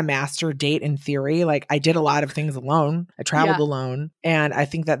is that a master date in theory? Like, I did a lot of things alone. I traveled alone. And I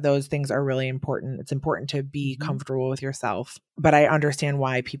think that those things are really important. It's important to be comfortable with yourself. But I understand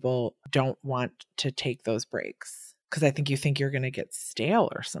why people don't want to take those breaks, because I think you're going to get stale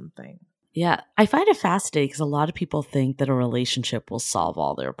or something. Yeah, I find it fascinating because a lot of people think that a relationship will solve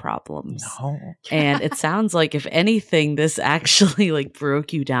all their problems. No. And it sounds like, if anything, this actually like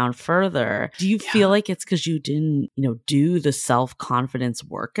broke you down further. Do you feel like it's because you didn't, do the self-confidence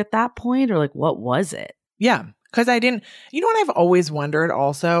work at that point? Or like, what was it? Yeah, because I didn't, what I've always wondered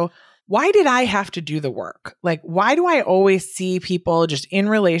also, why did I have to do the work? Like, why do I always see people just in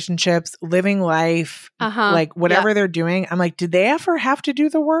relationships, living life, like whatever they're doing? I'm like, did they ever have to do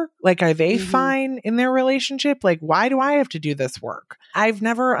the work? Like, are they fine in their relationship? Like, why do I have to do this work? I've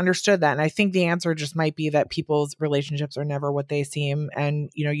never understood that. And I think the answer just might be that people's relationships are never what they seem. And,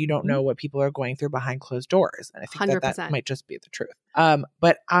 you don't know what people are going through behind closed doors. And I think that might just be the truth.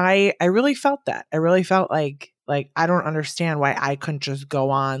 But I really felt that. I really felt like I don't understand why I couldn't just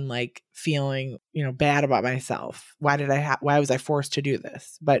go on like feeling, bad about myself. Why was I forced to do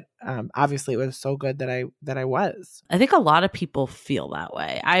this? But obviously it was so good that I was. I think a lot of people feel that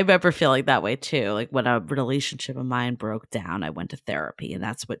way. I remember feeling that way too. Like, when a relationship of mine broke down, I went to therapy, and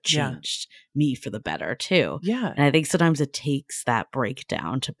that's what changed me for the better too. Yeah. And I think sometimes it takes that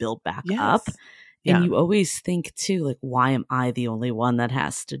breakdown to build back up. And you always think too, like, why am I the only one that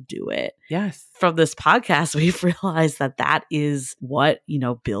has to do it? Yes. From this podcast, we've realized that is what,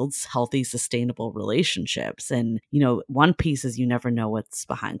 builds healthy, sustainable relationships. And, one piece is you never know what's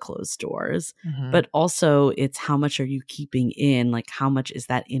behind closed doors, but also it's how much are you keeping in? Like, how much is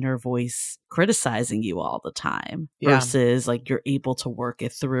that inner voice criticizing you all the time versus like you're able to work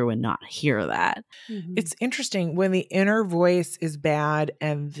it through and not hear that. It's interesting when the inner voice is bad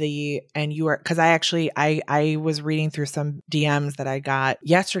and you are, because I was reading through some DMs that I got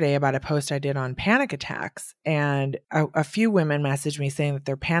yesterday about a post I did on panic attacks, and a few women messaged me saying that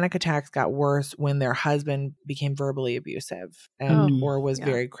their panic attacks got worse when their husband became verbally abusive or was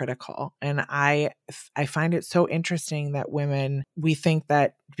very critical. And I find it so interesting that we think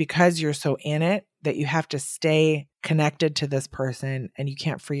that because you're so in it, that you have to stay connected to this person and you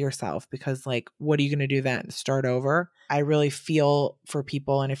can't free yourself, because like, what are you going to do then? Start over? I really feel for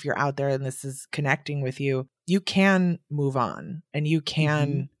people. And if you're out there and this is connecting with you, you can move on and you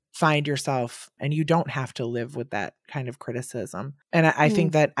can find yourself, and you don't have to live with that kind of criticism. And I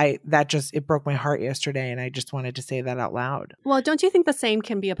think that it broke my heart yesterday, and I just wanted to say that out loud. Well, don't you think the same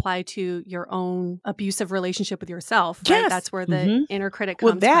can be applied to your own abusive relationship with yourself? Right? Yes. That's where the inner critic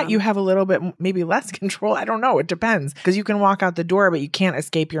comes from. Well, you have a little bit, maybe less control. I don't know. It depends, because you can walk out the door, but you can't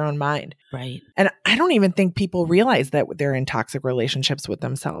escape your own mind. Right. And I don't even think people realize that they're in toxic relationships with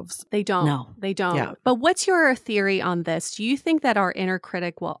themselves. They don't. No. They don't. Yeah. But what's your theory on this? Do you think that our inner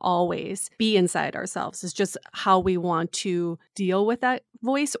critic will always be inside ourselves? It's just how we want to deal with that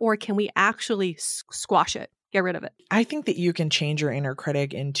voice, or can we actually squash it? Get rid of it? I think that you can change your inner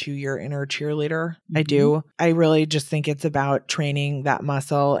critic into your inner cheerleader. I do. I really just think it's about training that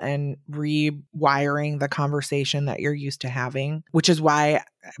muscle and rewiring the conversation that you're used to having, which is why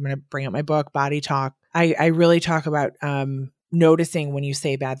I'm going to bring up my book, Body Talk. I really talk about noticing when you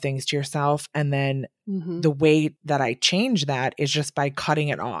say bad things to yourself. And then the way that I change that is just by cutting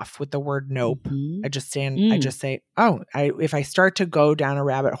it off with the word nope. I just say, if I start to go down a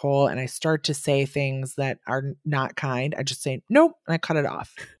rabbit hole and I start to say things that are not kind, I just say nope, and I cut it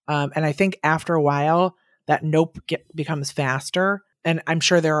off. And I think after a while that nope becomes faster. And I'm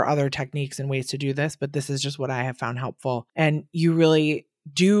sure there are other techniques and ways to do this, but this is just what I have found helpful. And you really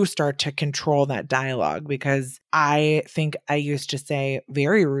do start to control that dialogue, because I think I used to say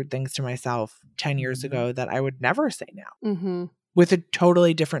very rude things to myself 10 years ago that I would never say now. With a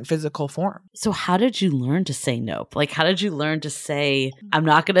totally different physical form. So how did you learn to say nope? Like, how did you learn to say, I'm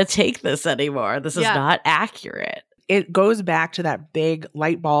not going to take this anymore? This is not accurate. It goes back to that big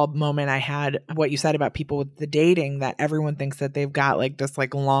light bulb moment I had, what you said about people with the dating, that everyone thinks that they've got like this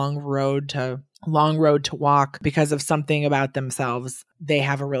like long road to walk because of something about themselves. They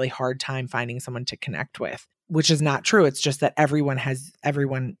have a really hard time finding someone to connect with. which is not true. It's just that everyone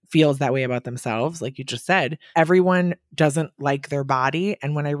feels that way about themselves. Like you just said, everyone doesn't like their body.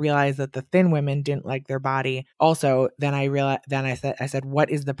 And when I realized that the thin women didn't like their body also, then I said,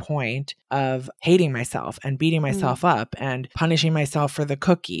 what is the point of hating myself and beating myself up and punishing myself for the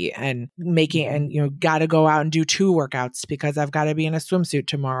cookie and making, and, got to go out and do 2 workouts because I've got to be in a swimsuit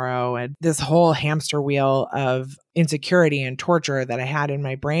tomorrow. And this whole hamster wheel of insecurity and torture that I had in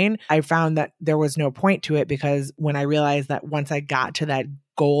my brain, I found that there was no point to it, because when I realized that once I got to that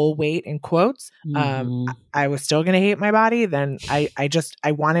goal weight in quotes, I was still going to hate my body, then I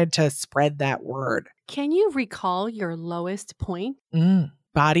wanted to spread that word. Can you recall your lowest point?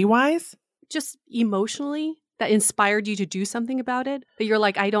 Body wise? Just emotionally? That inspired you to do something about it? That you're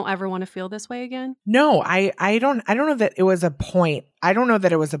like, I don't ever want to feel this way again? No, I don't know that it was a point. I don't know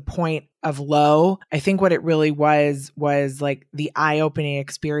that it was a point of low. I think what it really was like the eye-opening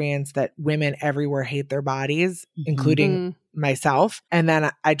experience that women everywhere hate their bodies, including myself. And then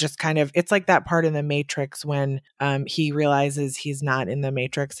I just it's like that part in the Matrix when he realizes he's not in the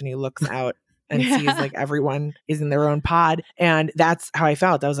Matrix and he looks out and sees like everyone is in their own pod. And that's how I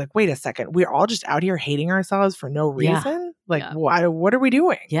felt. I was like, wait a second, we're all just out here hating ourselves for no reason. What are we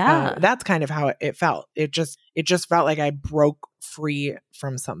doing? Yeah. That's kind of how it felt. It just felt like I broke free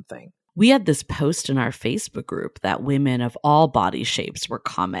from something. We had this post in our Facebook group that women of all body shapes were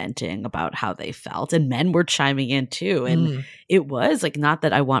commenting about how they felt, and men were chiming in too. And it was like, not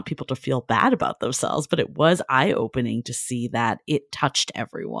that I want people to feel bad about themselves, but it was eye-opening to see that it touched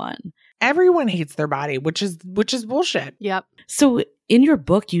everyone. Everyone hates their body, which is bullshit. Yep. So in your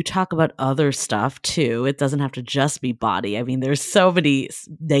book, you talk about other stuff too. It doesn't have to just be body. I mean, there's so many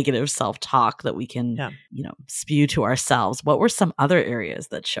negative self-talk that we can, spew to ourselves. What were some other areas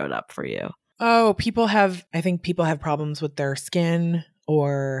that showed up for you? Oh, I think people have problems with their skin,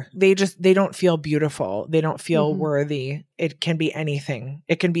 or they don't feel beautiful. They don't feel worthy. It can be anything.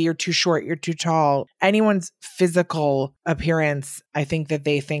 It can be you're too short, you're too tall. Anyone's physical appearance, I think that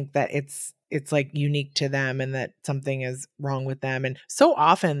they think that it's like unique to them and that something is wrong with them. And so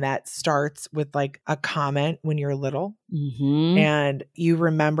often that starts with like a comment when you're little. And you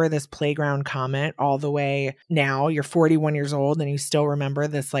remember this playground comment all the way now. You're 41 years old and you still remember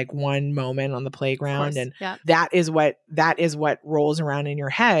this like one moment on the playground. And that is what rolls around in your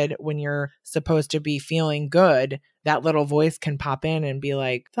head when you're supposed to be feeling good. That little voice can pop in and be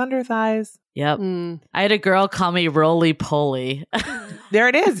like, thunder thighs. Yep. I had a girl call me roly-poly. There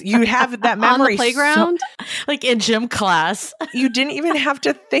it is. You have that memory. On the playground? Like in gym class. You didn't even have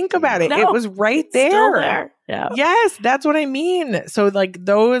to think about it. No, it was right there. Still there. Yeah. Yes, that's what I mean. So like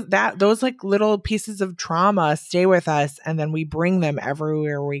those like little pieces of trauma stay with us, and then we bring them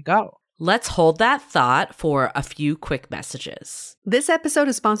everywhere we go. Let's hold that thought for a few quick messages. This episode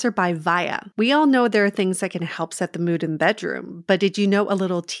is sponsored by Viia. We all know there are things that can help set the mood in the bedroom, but did you know a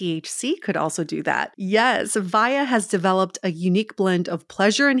little THC could also do that? Yes, Viia has developed a unique blend of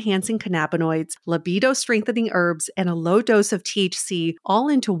pleasure-enhancing cannabinoids, libido-strengthening herbs, and a low dose of THC all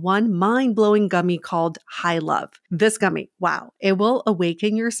into one mind-blowing gummy called High Love. This gummy, wow, it will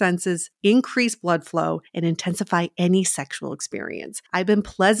awaken your senses, increase blood flow, and intensify any sexual experience. I've been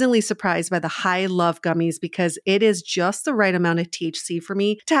pleasantly surprised by the High Love gummies because it is just the right amount of THC for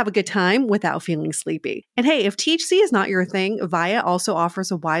me to have a good time without feeling sleepy. And hey, if THC is not your thing, Viia also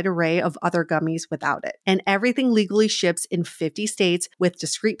offers a wide array of other gummies without it. And everything legally ships in 50 states with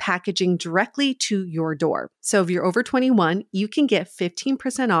discreet packaging directly to your door. So if you're over 21, you can get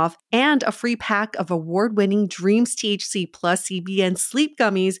 15% off and a free pack of award-winning Dreams THC plus CBN sleep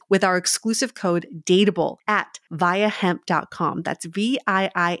gummies with our exclusive code DATEABLE at viiahemp.com. That's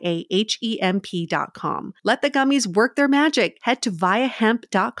VIIAHEMP.com. Let the gummies work their magic. Head to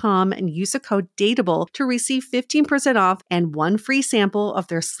viiahemp.com and use the code DATEABLE to receive 15% off and one free sample of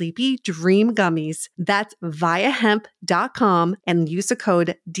their Sleepy Dream gummies. That's viiahemp.com and use the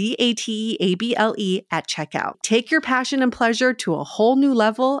code DATEABLE at checkout. Take your passion and pleasure to a whole new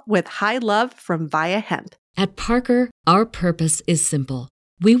level with High Love from Viia Hemp. At Parker, our purpose is simple.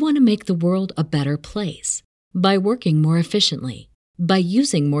 We want to make the world a better place by working more efficiently, by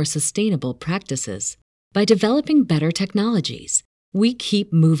using more sustainable practices, by developing better technologies. We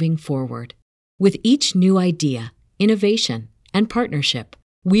keep moving forward. With each new idea, innovation, and partnership,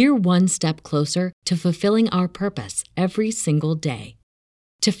 we're one step closer to fulfilling our purpose every single day.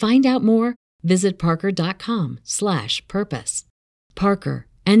 To find out more, visit parker.com/purpose. Parker,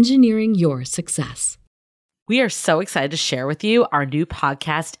 engineering your success. We are so excited to share with you our new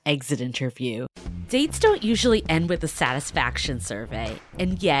podcast, Exit Interview. Dates don't usually end with a satisfaction survey,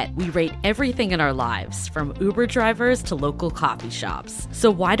 and yet we rate everything in our lives, from Uber drivers to local coffee shops. So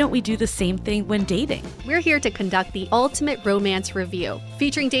why don't we do the same thing when dating? We're here to conduct the ultimate romance review,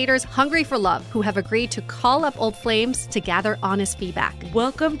 featuring daters hungry for love who have agreed to call up old flames to gather honest feedback.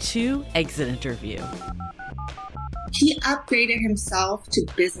 Welcome to Exit Interview. He upgraded himself to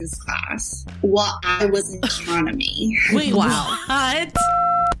business class while I was in economy. Wait, wow. What?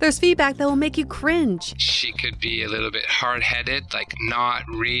 There's feedback that will make you cringe. She could be a little bit hard-headed, like not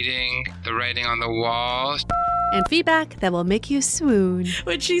reading the writing on the wall. And feedback that will make you swoon.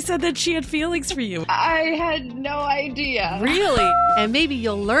 When she said that she had feelings for you. I had no idea. Really? And maybe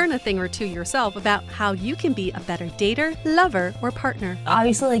you'll learn a thing or two yourself about how you can be a better dater, lover, or partner.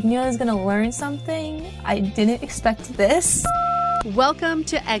 Obviously, knew I was going to learn something. I didn't expect this. Welcome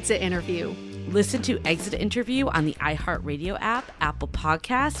to Exit Interview. Listen to Exit Interview on the iHeartRadio app, Apple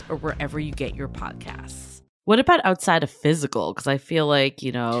Podcasts, or wherever you get your podcasts. What about outside of physical? Because I feel like,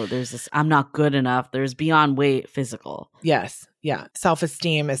 there's this, I'm not good enough. There's beyond weight physical. Yes. Yeah.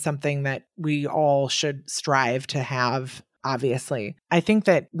 Self-esteem is something that we all should strive to have. Obviously, I think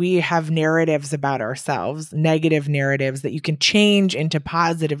that we have narratives about ourselves, negative narratives that you can change into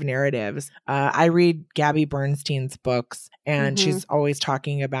positive narratives. I read Gabby Bernstein's books, and she's always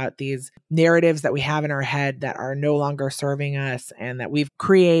talking about these narratives that we have in our head that are no longer serving us and that we've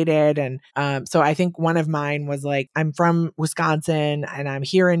created. And so I think one of mine was like, I'm from Wisconsin and I'm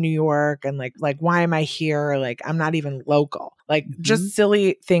here in New York, and like why am I here? Like, I'm not even local. Like just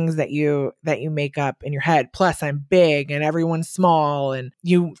silly things that you make up in your head. Plus, I'm big and everyone's small, and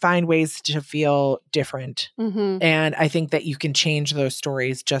you find ways to feel different. And I think that you can change those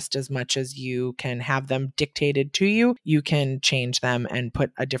stories just as much as you can have them dictated to you. You can change them and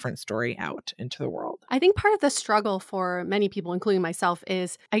put a different story out into the world. I think part of the struggle for many people, including myself,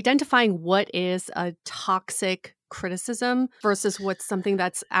 is identifying what is a toxic criticism versus what's something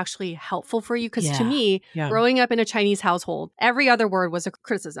that's actually helpful for you. Because to me, growing up in a Chinese household, every other word was a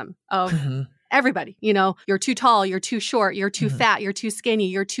criticism of everybody. You're too tall, you're too short, you're too fat, you're too skinny,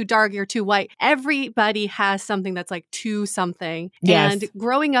 you're too dark, you're too white. Everybody has something that's like too something. Yes. And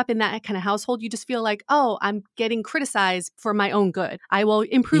growing up in that kind of household, you just feel like, oh, I'm getting criticized for my own good. I will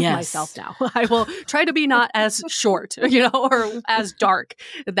improve myself now. I will try to be not as short, or as dark.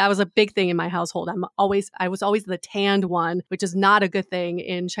 That was a big thing in my household. I was always the tanned one, which is not a good thing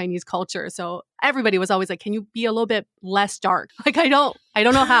in Chinese culture. So everybody was always like, can you be a little bit less dark? Like, I don't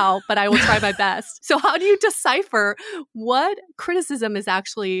know how, but I will try my best. So how do you decipher what criticism is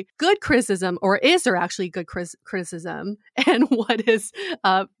actually good criticism, or is there actually good criticism, and what is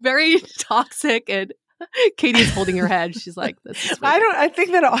very toxic? And Katie's holding her head. She's like, this is I don't think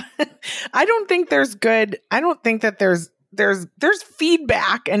that there's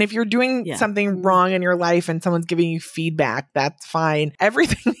feedback. And if you're doing something wrong in your life and someone's giving you feedback, that's fine.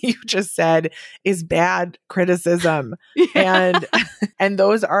 Everything you just said is bad criticism. And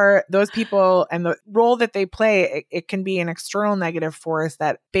those people and the role that they play, it can be an external negative force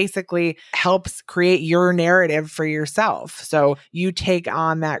that basically helps create your narrative for yourself. So you take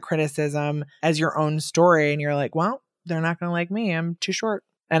on that criticism as your own story, and you're like, well, they're not going to like me. I'm too short.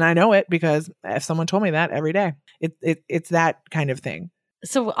 And I know it because if someone told me that every day, it's that kind of thing.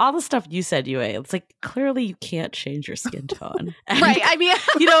 So all the stuff you said, Yue, it's like, clearly you can't change your skin tone. Right. I mean,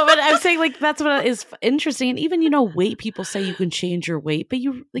 but I'm saying, like, that's what is interesting. And even, weight, people say you can change your weight, but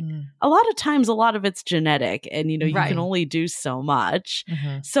a lot of times, a lot of it's genetic, and, you can only do so much.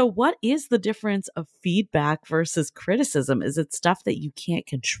 So what is the difference of feedback versus criticism? Is it stuff that you can't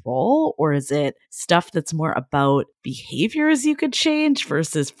control, or is it stuff that's more about behaviors you could change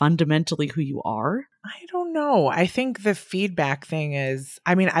versus fundamentally who you are? I don't know. I think the feedback thing is,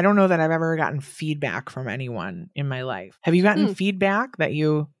 I don't know that I've ever gotten feedback from anyone in my life. Have you gotten feedback that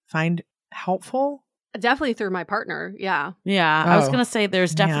you find helpful? Definitely through my partner. Yeah. Yeah. I was going to say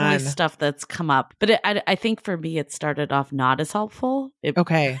there's definitely stuff that's come up, but I think for me, it started off not as helpful.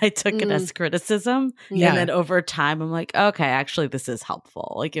 I took it as criticism. Yeah. And then over time, I'm like, okay, actually, this is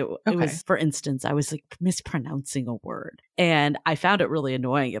helpful. Like it was, for instance, I was like mispronouncing a word, and I found it really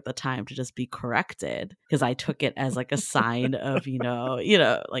annoying at the time to just be corrected, because I took it as like a sign of,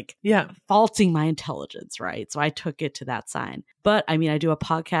 faulting my intelligence. Right. So I took it to that sign. But I do a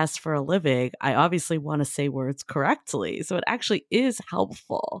podcast for a living. I obviously want to say words correctly. So it actually is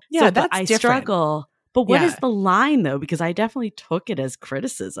helpful. Yeah, so, that's I different. Struggle. But what is the line, though? Because I definitely took it as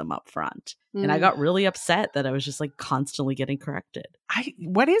criticism up front. And I got really upset that I was just like constantly getting corrected.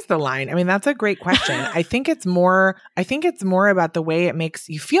 What is the line? That's a great question. I think it's more about the way it makes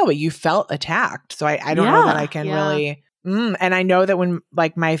you feel, but you felt attacked. So I don't know that I can really And I know that when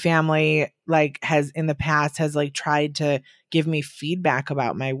like my family like has in the past has like tried to give me feedback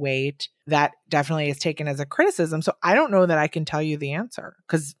about my weight, that definitely is taken as a criticism. So I don't know that I can tell you the answer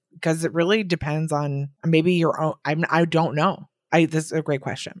because it really depends on maybe your own. I don't know. This is a great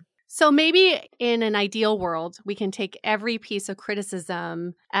question. So maybe in an ideal world, we can take every piece of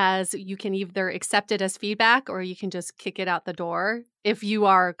criticism as you can either accept it as feedback or you can just kick it out the door if you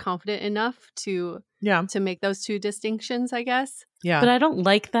are confident enough to make those two distinctions, I guess. Yeah. But I don't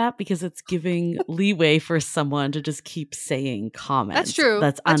like that because it's giving leeway for someone to just keep saying comments. That's true.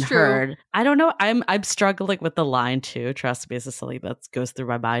 That's unheard. True. I don't know. I'm struggling with the line too. Trust me, this is something that goes through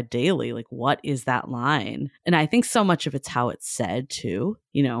my mind daily. Like, what is that line? And I think so much of it's how it's said too,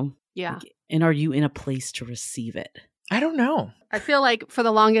 you know? Yeah. Like, and are you in a place to receive it? I don't know. I feel like for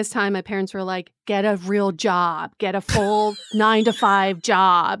the longest time, my parents were like, get a real job, get a full 9-to-5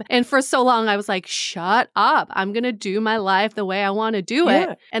 job. And for so long, I was like, shut up. I'm going to do my life the way I want to do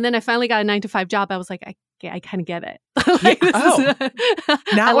it. And then I finally got a 9-to-5 job. I was like, I kind of get it. Like,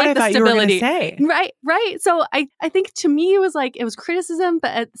 not what I thought you were going to say. Right. So I think to me, it was criticism,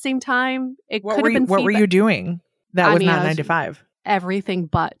 but at the same time, it could have been What were you doing that was not 9-to-5? Everything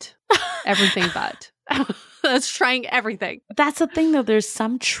but. I was trying everything. That's the thing, though. There's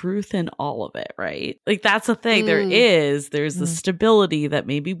some truth in all of it, right? Like, that's the thing. There's the stability that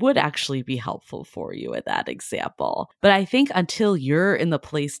maybe would actually be helpful for you in that example. But I think until you're in the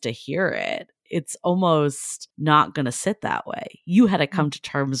place to hear it, it's almost not going to sit that way. You had to come to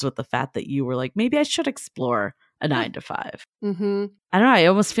terms with the fact that you were like, maybe I should explore a 9-to-5. Mm-hmm. I don't know. I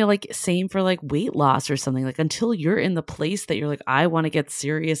almost feel like same for like weight loss or something. Like until you're in the place that you're like, I want to get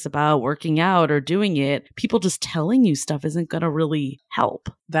serious about working out or doing it, people just telling you stuff isn't going to really help.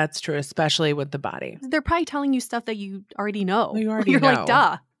 That's true, especially with the body. They're probably telling you stuff that you already know. You already You're know. like,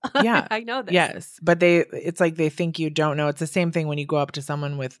 duh. Yeah. I know this. Yes. But it's like they think you don't know. It's the same thing when you go up to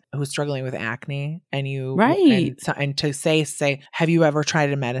someone who's struggling with acne and you and to say, have you ever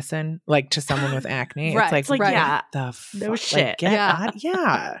tried a medicine? Like to someone with acne? Right. It's like yeah. The no shit. Like,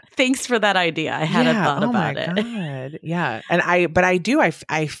 Thanks for that idea. I hadn't thought about it. God. Yeah. And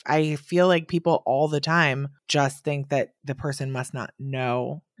I feel like people all the time just think that the person must not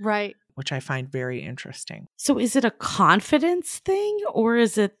know. Right. Which I find very interesting. So is it a confidence thing or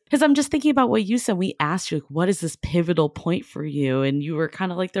is it, because I'm just thinking about what you said. We asked you, like, what is this pivotal point for you? And you were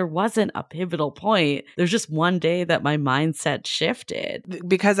kind of like, there wasn't a pivotal point. There's just one day that my mindset shifted.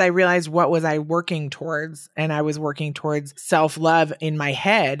 Because I realized what was I working towards, and I was working towards self-love in my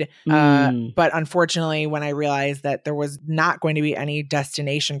head. But unfortunately, when I realized that there was not going to be any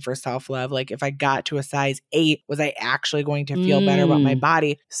destination for self-love, like if I got to a size 8, was I actually going to feel better about my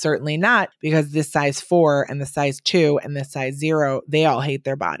body? Certainly not, because this size 4 and the size 2 and the size 0, they all hate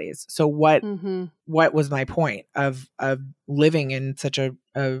their bodies. So what was my point of living in such a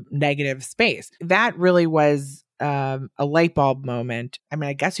negative space? That really was a light bulb moment. I mean,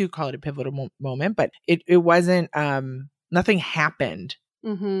 I guess you call it a pivotal moment, but it wasn't, nothing happened.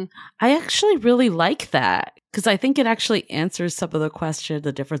 Mm-hmm. I actually really like that because I think it actually answers some of the question,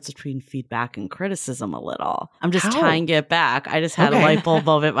 the difference between feedback and criticism a little. I'm just tying it back. I just had a light bulb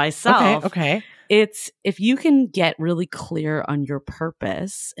moment myself. Okay. It's if you can get really clear on your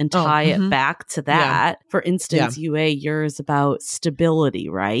purpose and tie it back to that. Yeah. For instance, Yue, yours about stability,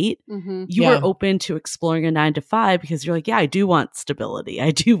 right? Mm-hmm. You were open to exploring a 9-to-5 because you're like, yeah, I do want stability.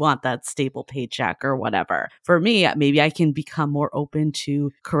 I do want that stable paycheck or whatever. For me, maybe I can become more open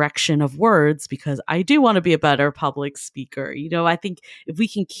to correction of words because I do want to be a better public speaker. You know, I think if we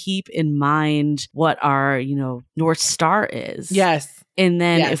can keep in mind what our, North Star is. Yes. And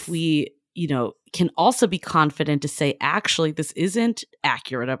then if we, can also be confident to say, actually, this isn't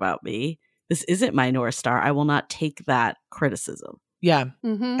accurate about me. This isn't my North Star. I will not take that criticism. Yeah.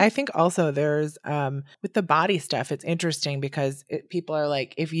 Mm-hmm. I think also there's, with the body stuff, it's interesting because people are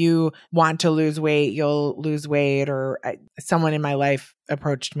like, if you want to lose weight, you'll lose weight. Or someone in my life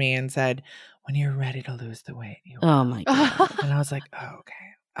approached me and said, when you're ready to lose the weight, you will. Oh my God. And I was like, oh,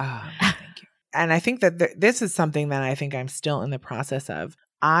 okay. Thank you. And I think that this is something that I think I'm still in the process of.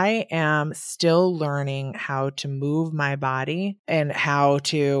 I am still learning how to move my body and how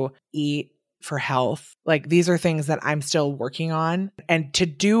to eat for health. Like these are things that I'm still working on. And to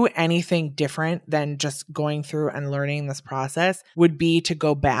do anything different than just going through and learning this process would be to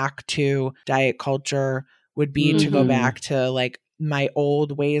go back to diet culture, would be to go back to like my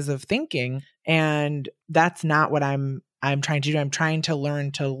old ways of thinking. And that's not what I'm trying to do. I'm trying to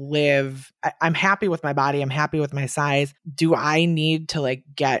learn to live. I'm happy with my body. I'm happy with my size. Do I need to like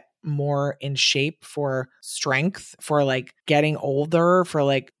get more in shape for strength, for like getting older, for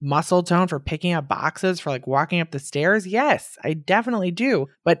like muscle tone, for picking up boxes, for like walking up the stairs? Yes, I definitely do.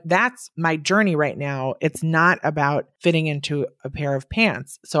 But that's my journey right now. It's not about fitting into a pair of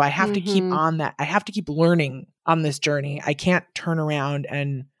pants. So I have to keep on that. I have to keep learning on this journey. I can't turn around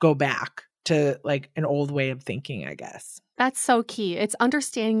and go back to like an old way of thinking, I guess. That's so key. It's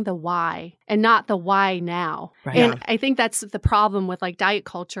understanding the why and not the why now. Right. And I think that's the problem with like diet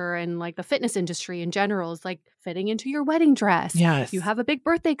culture and like the fitness industry in general is like fitting into your wedding dress. Yes. You have a big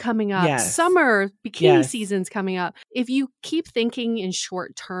birthday coming up, Yes. summer bikini Yes. season's coming up. If you keep thinking in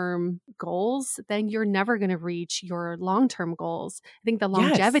short-term goals, then you're never going to reach your long-term goals. I think the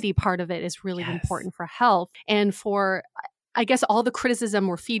longevity part of it is really important for health and for, I guess, all the criticism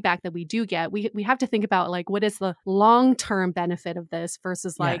or feedback that we do get, we have to think about like, what is the long-term benefit of this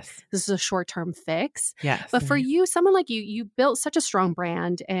versus like, this is a short-term fix. Yes. But for you, someone like you built such a strong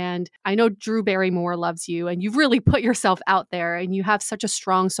brand, and I know Drew Barrymore loves you, and you've really put yourself out there, and you have such a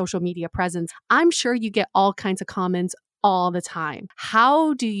strong social media presence. I'm sure you get all kinds of comments all the time.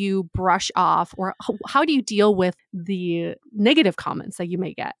 How do you brush off, or how do you deal with the negative comments that you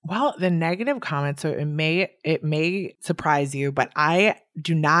may get? Well, the negative comments, so it may surprise you, but I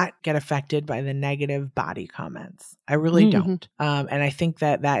do not get affected by the negative body comments. I really don't. And I think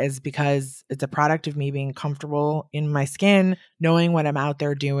that is because it's a product of me being comfortable in my skin, knowing what I'm out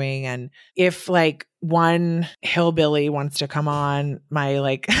there doing. And if like one hillbilly wants to come on my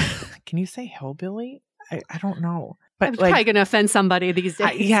like, can you say hillbilly? I don't know. But I'm like, probably going to offend somebody these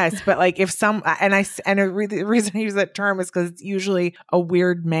days. Yes, but like if some, the reason I use that term is because it's usually a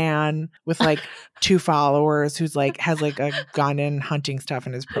weird man with like 2 followers who's like has like a gun and hunting stuff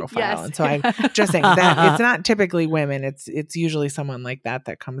in his profile. Yes. And so I'm just saying that it's not typically women. It's usually someone like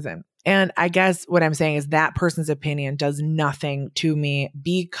that comes in. And I guess what I'm saying is that person's opinion does nothing to me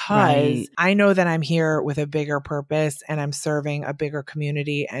because I know that I'm here with a bigger purpose and I'm serving a bigger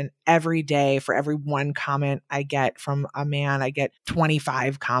community. And every day for every one comment I get from a man, I get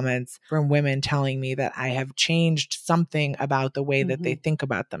 25 comments from women telling me that I have changed something about the way that they think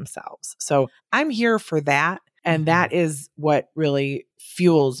about themselves. So I'm here for that. And that is what really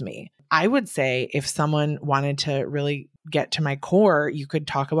fuels me. I would say if someone wanted to really get to my core, you could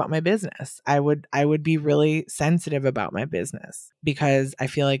talk about my business. I would be really sensitive about my business because I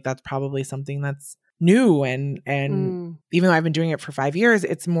feel like that's probably something that's new and even though I've been doing it for 5 years,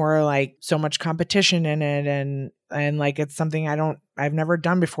 it's more like so much competition in it and like it's something I've never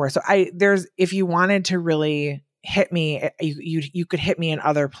done before. So if you wanted to really hit me, you could hit me in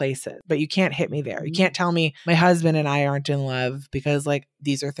other places, but you can't hit me there. You can't tell me my husband and I aren't in love because like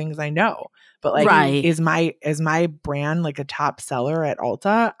these are things I know. But like is my brand like a top seller at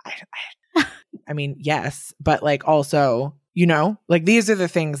Ulta? I mean, yes, but like also, you know, like these are the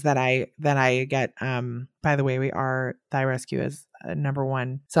things that I get. By the way, we are ThyRescue is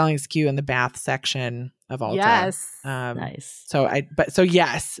 #1 selling SKU in the bath section of Ulta. Yes. Nice. So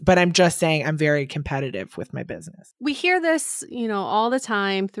yes, but I'm just saying I'm very competitive with my business. We hear this, all the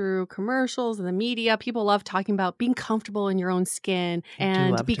time through commercials and the media. People love talking about being comfortable in your own skin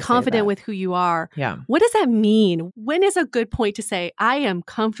and be confident with who you are. Yeah. What does that mean? When is a good point to say, I am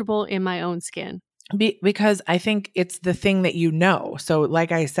comfortable in my own skin? Because I think it's the thing that you know. So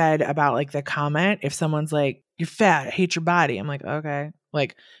like I said about like the comment, if someone's like, you're fat, I hate your body. I'm like, okay.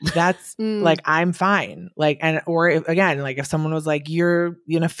 Like that's like, I'm fine. Like, or if someone was like, you're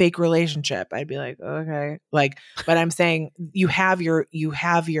in a fake relationship, I'd be like, okay. Like, but I'm saying you have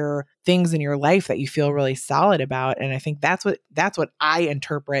your things in your life that you feel really solid about. And I think that's what I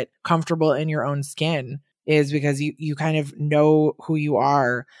interpret comfortable in your own skin is because you kind of know who you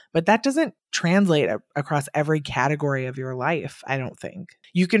are, but that doesn't translate across every category of your life. I don't think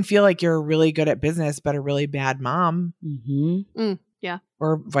you can feel like you're really good at business, but a really bad mom. Yeah.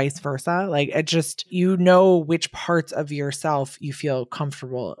 Or vice versa. Like it just, which parts of yourself you feel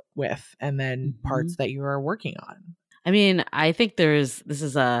comfortable with and then parts that you are working on. I mean, I think this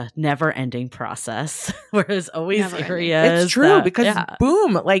is a never ending process where there's always areas. It's true because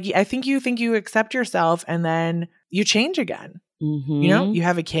boom, like I think you accept yourself and then you change again. You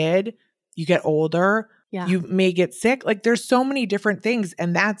have a kid, you get older, you may get sick. Like there's so many different things.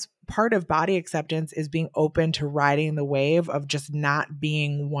 And that's part of body acceptance is being open to riding the wave of just not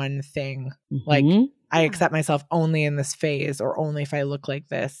being one thing. Like I accept myself only in this phase or only if I look like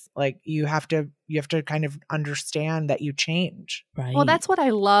this. Like you have to kind of understand that you change. Right. Well, that's what I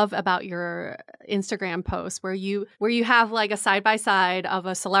love about your Instagram posts where you have like a side by side of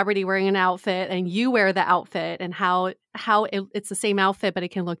a celebrity wearing an outfit and you wear the outfit and how it's the same outfit, but it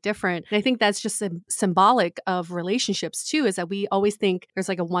can look different. And I think that's just symbolic of relationships too, is that we always think there's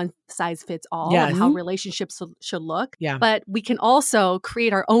like a one size fits all of how relationships should look. Yeah. But we can also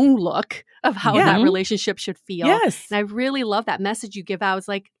create our own look of how that relationship should feel. Yes. And I really love that message you give out. It's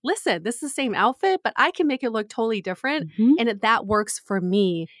like, listen, this is the same outfit, but I can make it look totally different. And that works for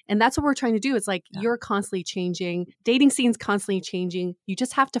me. And that's what we're trying to do. It's like, you're constantly changing. Dating scene's constantly changing. You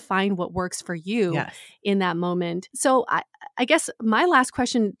just have to find what works for you in that moment. So I guess my last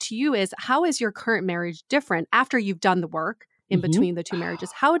question to you is, how is your current marriage different after you've done the work in between the two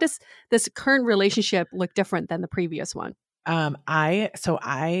marriages? How does this current relationship look different than the previous one?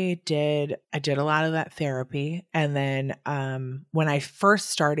 I did a lot of that therapy. And then, when I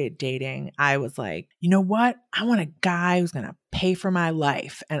first started dating, I was like, you know what? I want a guy who's going to pay for my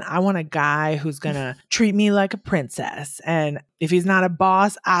life. And I want a guy who's going to treat me like a princess. And if he's not a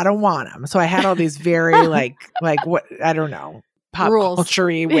boss, I don't want him. So I had all these very like what, I don't know, pop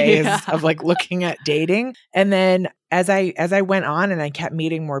culture-y ways of like looking at dating. And then as I went on and I kept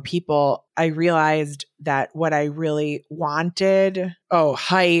meeting more people, I realized that what I really wanted,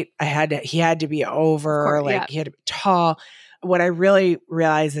 height, he had to be over, he had to be tall. What I really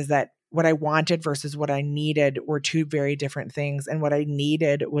realized is that what I wanted versus what I needed were two very different things. And what I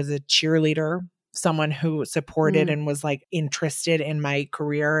needed was a cheerleader, someone who supported and was like interested in my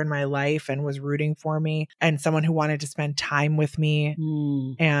career and my life and was rooting for me, and someone who wanted to spend time with me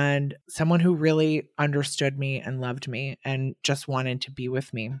and someone who really understood me and loved me and just wanted to be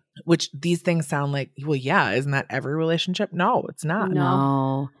with me, which these things sound like, well, yeah, isn't that every relationship? No, it's not.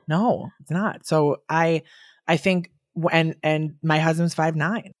 No, it's not. So I think, and my husband's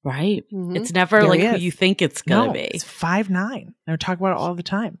 5'9". Right. It's never like who you think it's going to be. It's 5'9". I talk about it all the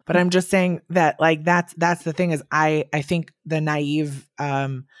time. But I'm just saying that like that's the thing is I think the naive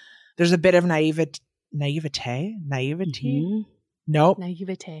there's a bit of naivety. Nope.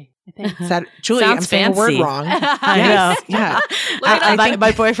 Naivete, I think. Julie, I'm saying the word wrong. I know. Yeah.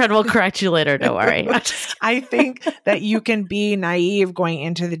 My boyfriend will correct you later. Don't worry. I think that you can be naive going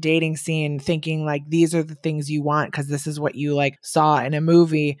into the dating scene thinking like these are the things you want because this is what you like saw in a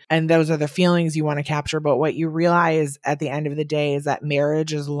movie and those are the feelings you want to capture. But what you realize at the end of the day is that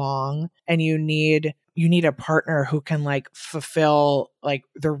marriage is long and you need a partner who can like fulfill like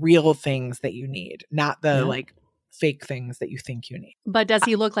the real things that you need, not the like fake things that you think you need. But does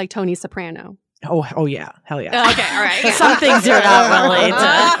he look like Tony Soprano? Oh yeah. Hell yeah. Okay, all right. Some things you're not willing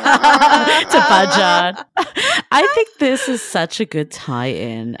to budge on. I think this is such a good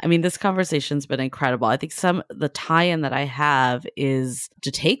tie-in. I mean, this conversation's been incredible. I think the tie-in that I have is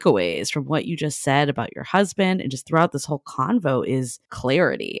the takeaways from what you just said about your husband and just throughout this whole convo is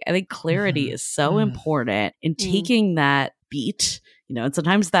clarity. I think clarity is so important in taking that beat. You know, and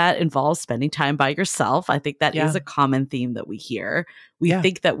sometimes that involves spending time by yourself. I think that is a common theme that we hear. We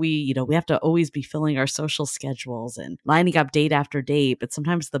think that we have to always be filling our social schedules and lining up date after date. But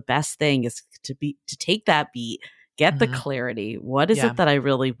sometimes the best thing is to take that beat, get the clarity. What is it that I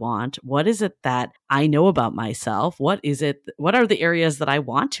really want? What is it that I know about myself? What are the areas that I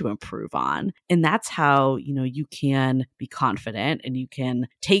want to improve on? And that's how, you can be confident and you can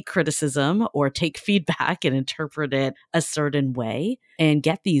take criticism or take feedback and interpret it a certain way and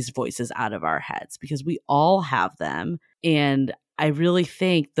get these voices out of our heads because we all have them. And I really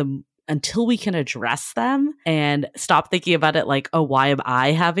think until we can address them and stop thinking about it like, oh, why am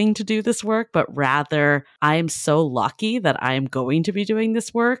I having to do this work? But rather, I am so lucky that I am going to be doing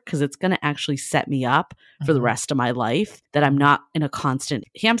this work because it's going to actually set me up for the rest of my life, that I'm not in a constant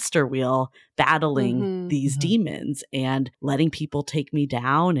hamster wheel battling these demons and letting people take me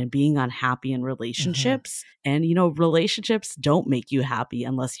down and being unhappy in relationships. And, relationships don't make you happy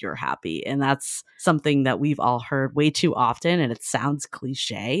unless you're happy. And that's something that we've all heard way too often. And it sounds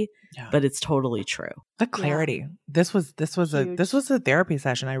cliche, but it's totally true. The clarity. This was a therapy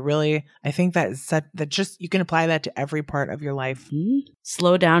session. I think that just you can apply that to every part of your life.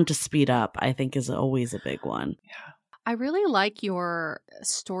 Slow down to speed up, I think is always a big one. Yeah. I really like your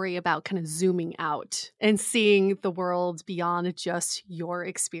story about kind of zooming out and seeing the world beyond just your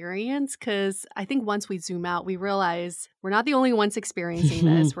experience. Because I think once we zoom out, we realize we're not the only ones experiencing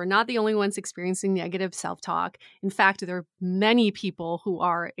this. We're not the only ones experiencing negative self-talk. In fact, there are many people who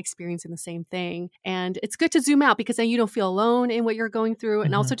are experiencing the same thing. And it's good to zoom out because then you don't feel alone in what you're going through.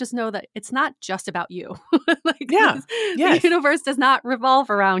 And also just know that it's not just about you. The universe does not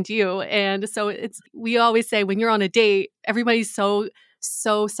revolve around you. And so we always say when you're on a date, everybody's so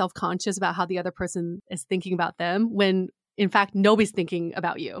self-conscious about how the other person is thinking about them when in fact, nobody's thinking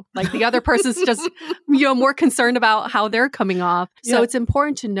about you. Like the other person's just, more concerned about how they're coming off. So it's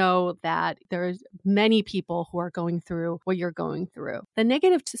important to know that there's many people who are going through what you're going through. The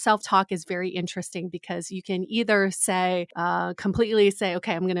negative self-talk is very interesting because you can either say, completely say,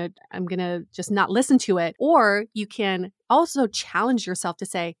 okay, I'm going to just not listen to it. Or you can also challenge yourself to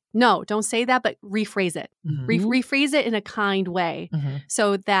say, no, don't say that, but rephrase it. Rephrase it in a kind way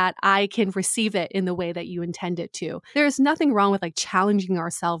so that I can receive it in the way that you intend it to. There's nothing wrong with like challenging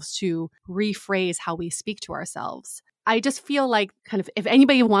ourselves to rephrase how we speak to ourselves. I just feel like kind of if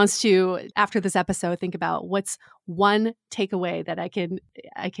anybody wants to, after this episode, think about what's one takeaway that I can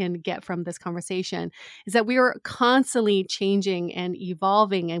get from this conversation is that we are constantly changing and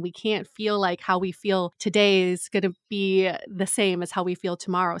evolving, and we can't feel like how we feel today is going to be the same as how we feel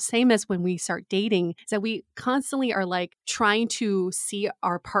tomorrow. Same as when we start dating, is that we constantly are like trying to see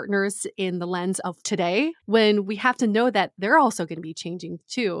our partners in the lens of today when we have to know that they're also going to be changing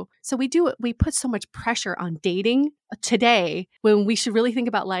too. So we put so much pressure on dating today when we should really think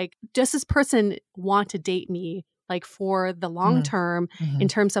about like, does this person want to date me like for the long term in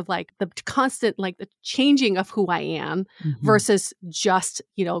terms of like the constant, like the changing of who I am versus just,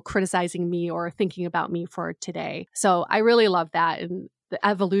 criticizing me or thinking about me for today. So I really love that. And the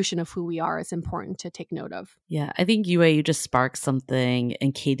evolution of who we are is important to take note of. Yeah, I think Yue, you just sparked something,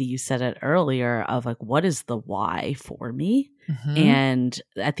 and Katie, you said it earlier, of like, what is the why for me? And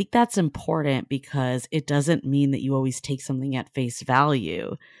I think that's important because it doesn't mean that you always take something at face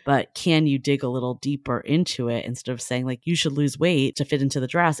value, but can you dig a little deeper into it instead of saying like, you should lose weight to fit into the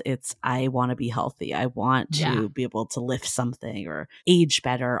dress? It's, I want to be healthy. I want to be able to lift something or age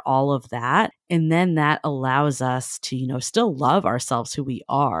better, all of that. And then that allows us to, still love ourselves who we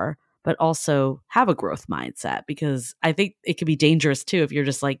are, but also have a growth mindset, because I think it can be dangerous too if you're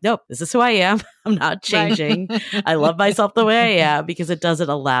just like, nope, this is who I am. I'm not changing. I love myself the way I am, because it doesn't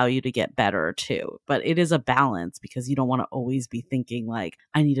allow you to get better too. But it is a balance, because you don't want to always be thinking like,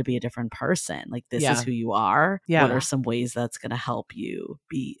 I need to be a different person. Like this is who you are. What are some ways that's going to help you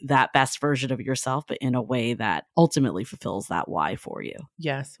be that best version of yourself, but in a way that ultimately fulfills that why for you?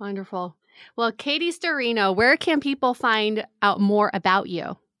 Yes. Wonderful. Well, Katie Sturino, where can people find out more about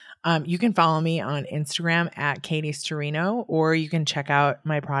you? You can follow me on Instagram at Katie Sturino, or you can check out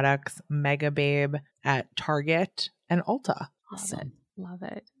my products, Mega Babe, at Target and Ulta. Awesome. Love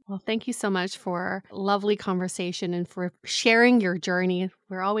it. Well, thank you so much for a lovely conversation and for sharing your journey.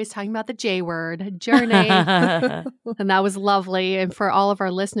 We're always talking about the J word, journey. And that was lovely. And for all of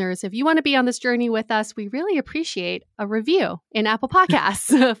our listeners, if you want to be on this journey with us, we really appreciate a review in Apple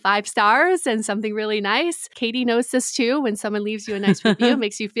Podcasts. 5 stars and something really nice. Katie knows this too. When someone leaves you a nice review, it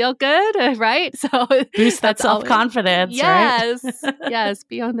makes you feel good, right? So boost that self-confidence, yes, right? Yes,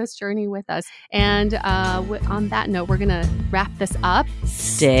 be on this journey with us. And on that note, we're going to wrap this up.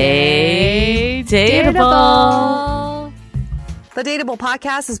 Stay dateable. The Dateable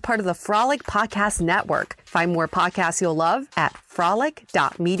Podcast is part of the Frolic Podcast Network. Find more podcasts you'll love at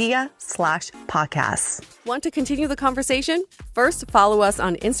frolic.media/podcasts. Want to continue the conversation? First, follow us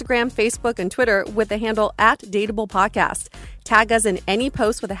on Instagram, Facebook, and Twitter with the handle @Dateable Podcast. Tag us in any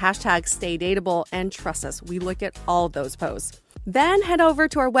post with the hashtag StayDateable, and trust us, we look at all of those posts. Then head over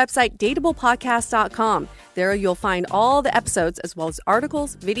to our website, dateablepodcast.com. There you'll find all the episodes as well as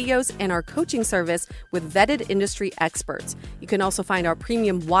articles, videos, and our coaching service with vetted industry experts. You can also find our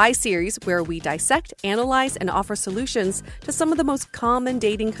premium Why series, where we dissect, analyze, and offer solutions to some of the most common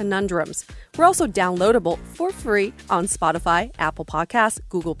dating conundrums. We're also downloadable for free on Spotify, Apple Podcasts,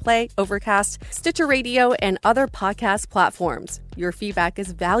 Google Play, Overcast, Stitcher Radio, and other podcast platforms. Your feedback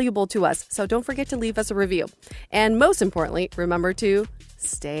is valuable to us, so don't forget to leave us a review. And most importantly, remember to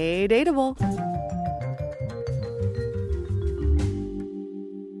stay dateable.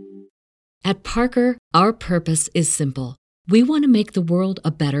 At Parker, our purpose is simple. We want to make the world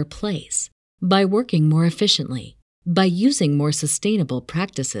a better place by working more efficiently, by using more sustainable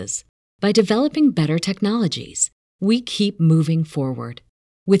practices, by developing better technologies. We keep moving forward.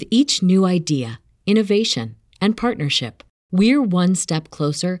 With each new idea, innovation, and partnership, we're one step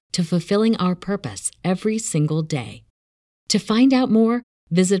closer to fulfilling our purpose every single day. To find out more,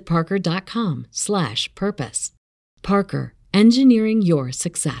 visit parker.com/purpose. Parker, engineering your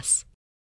success.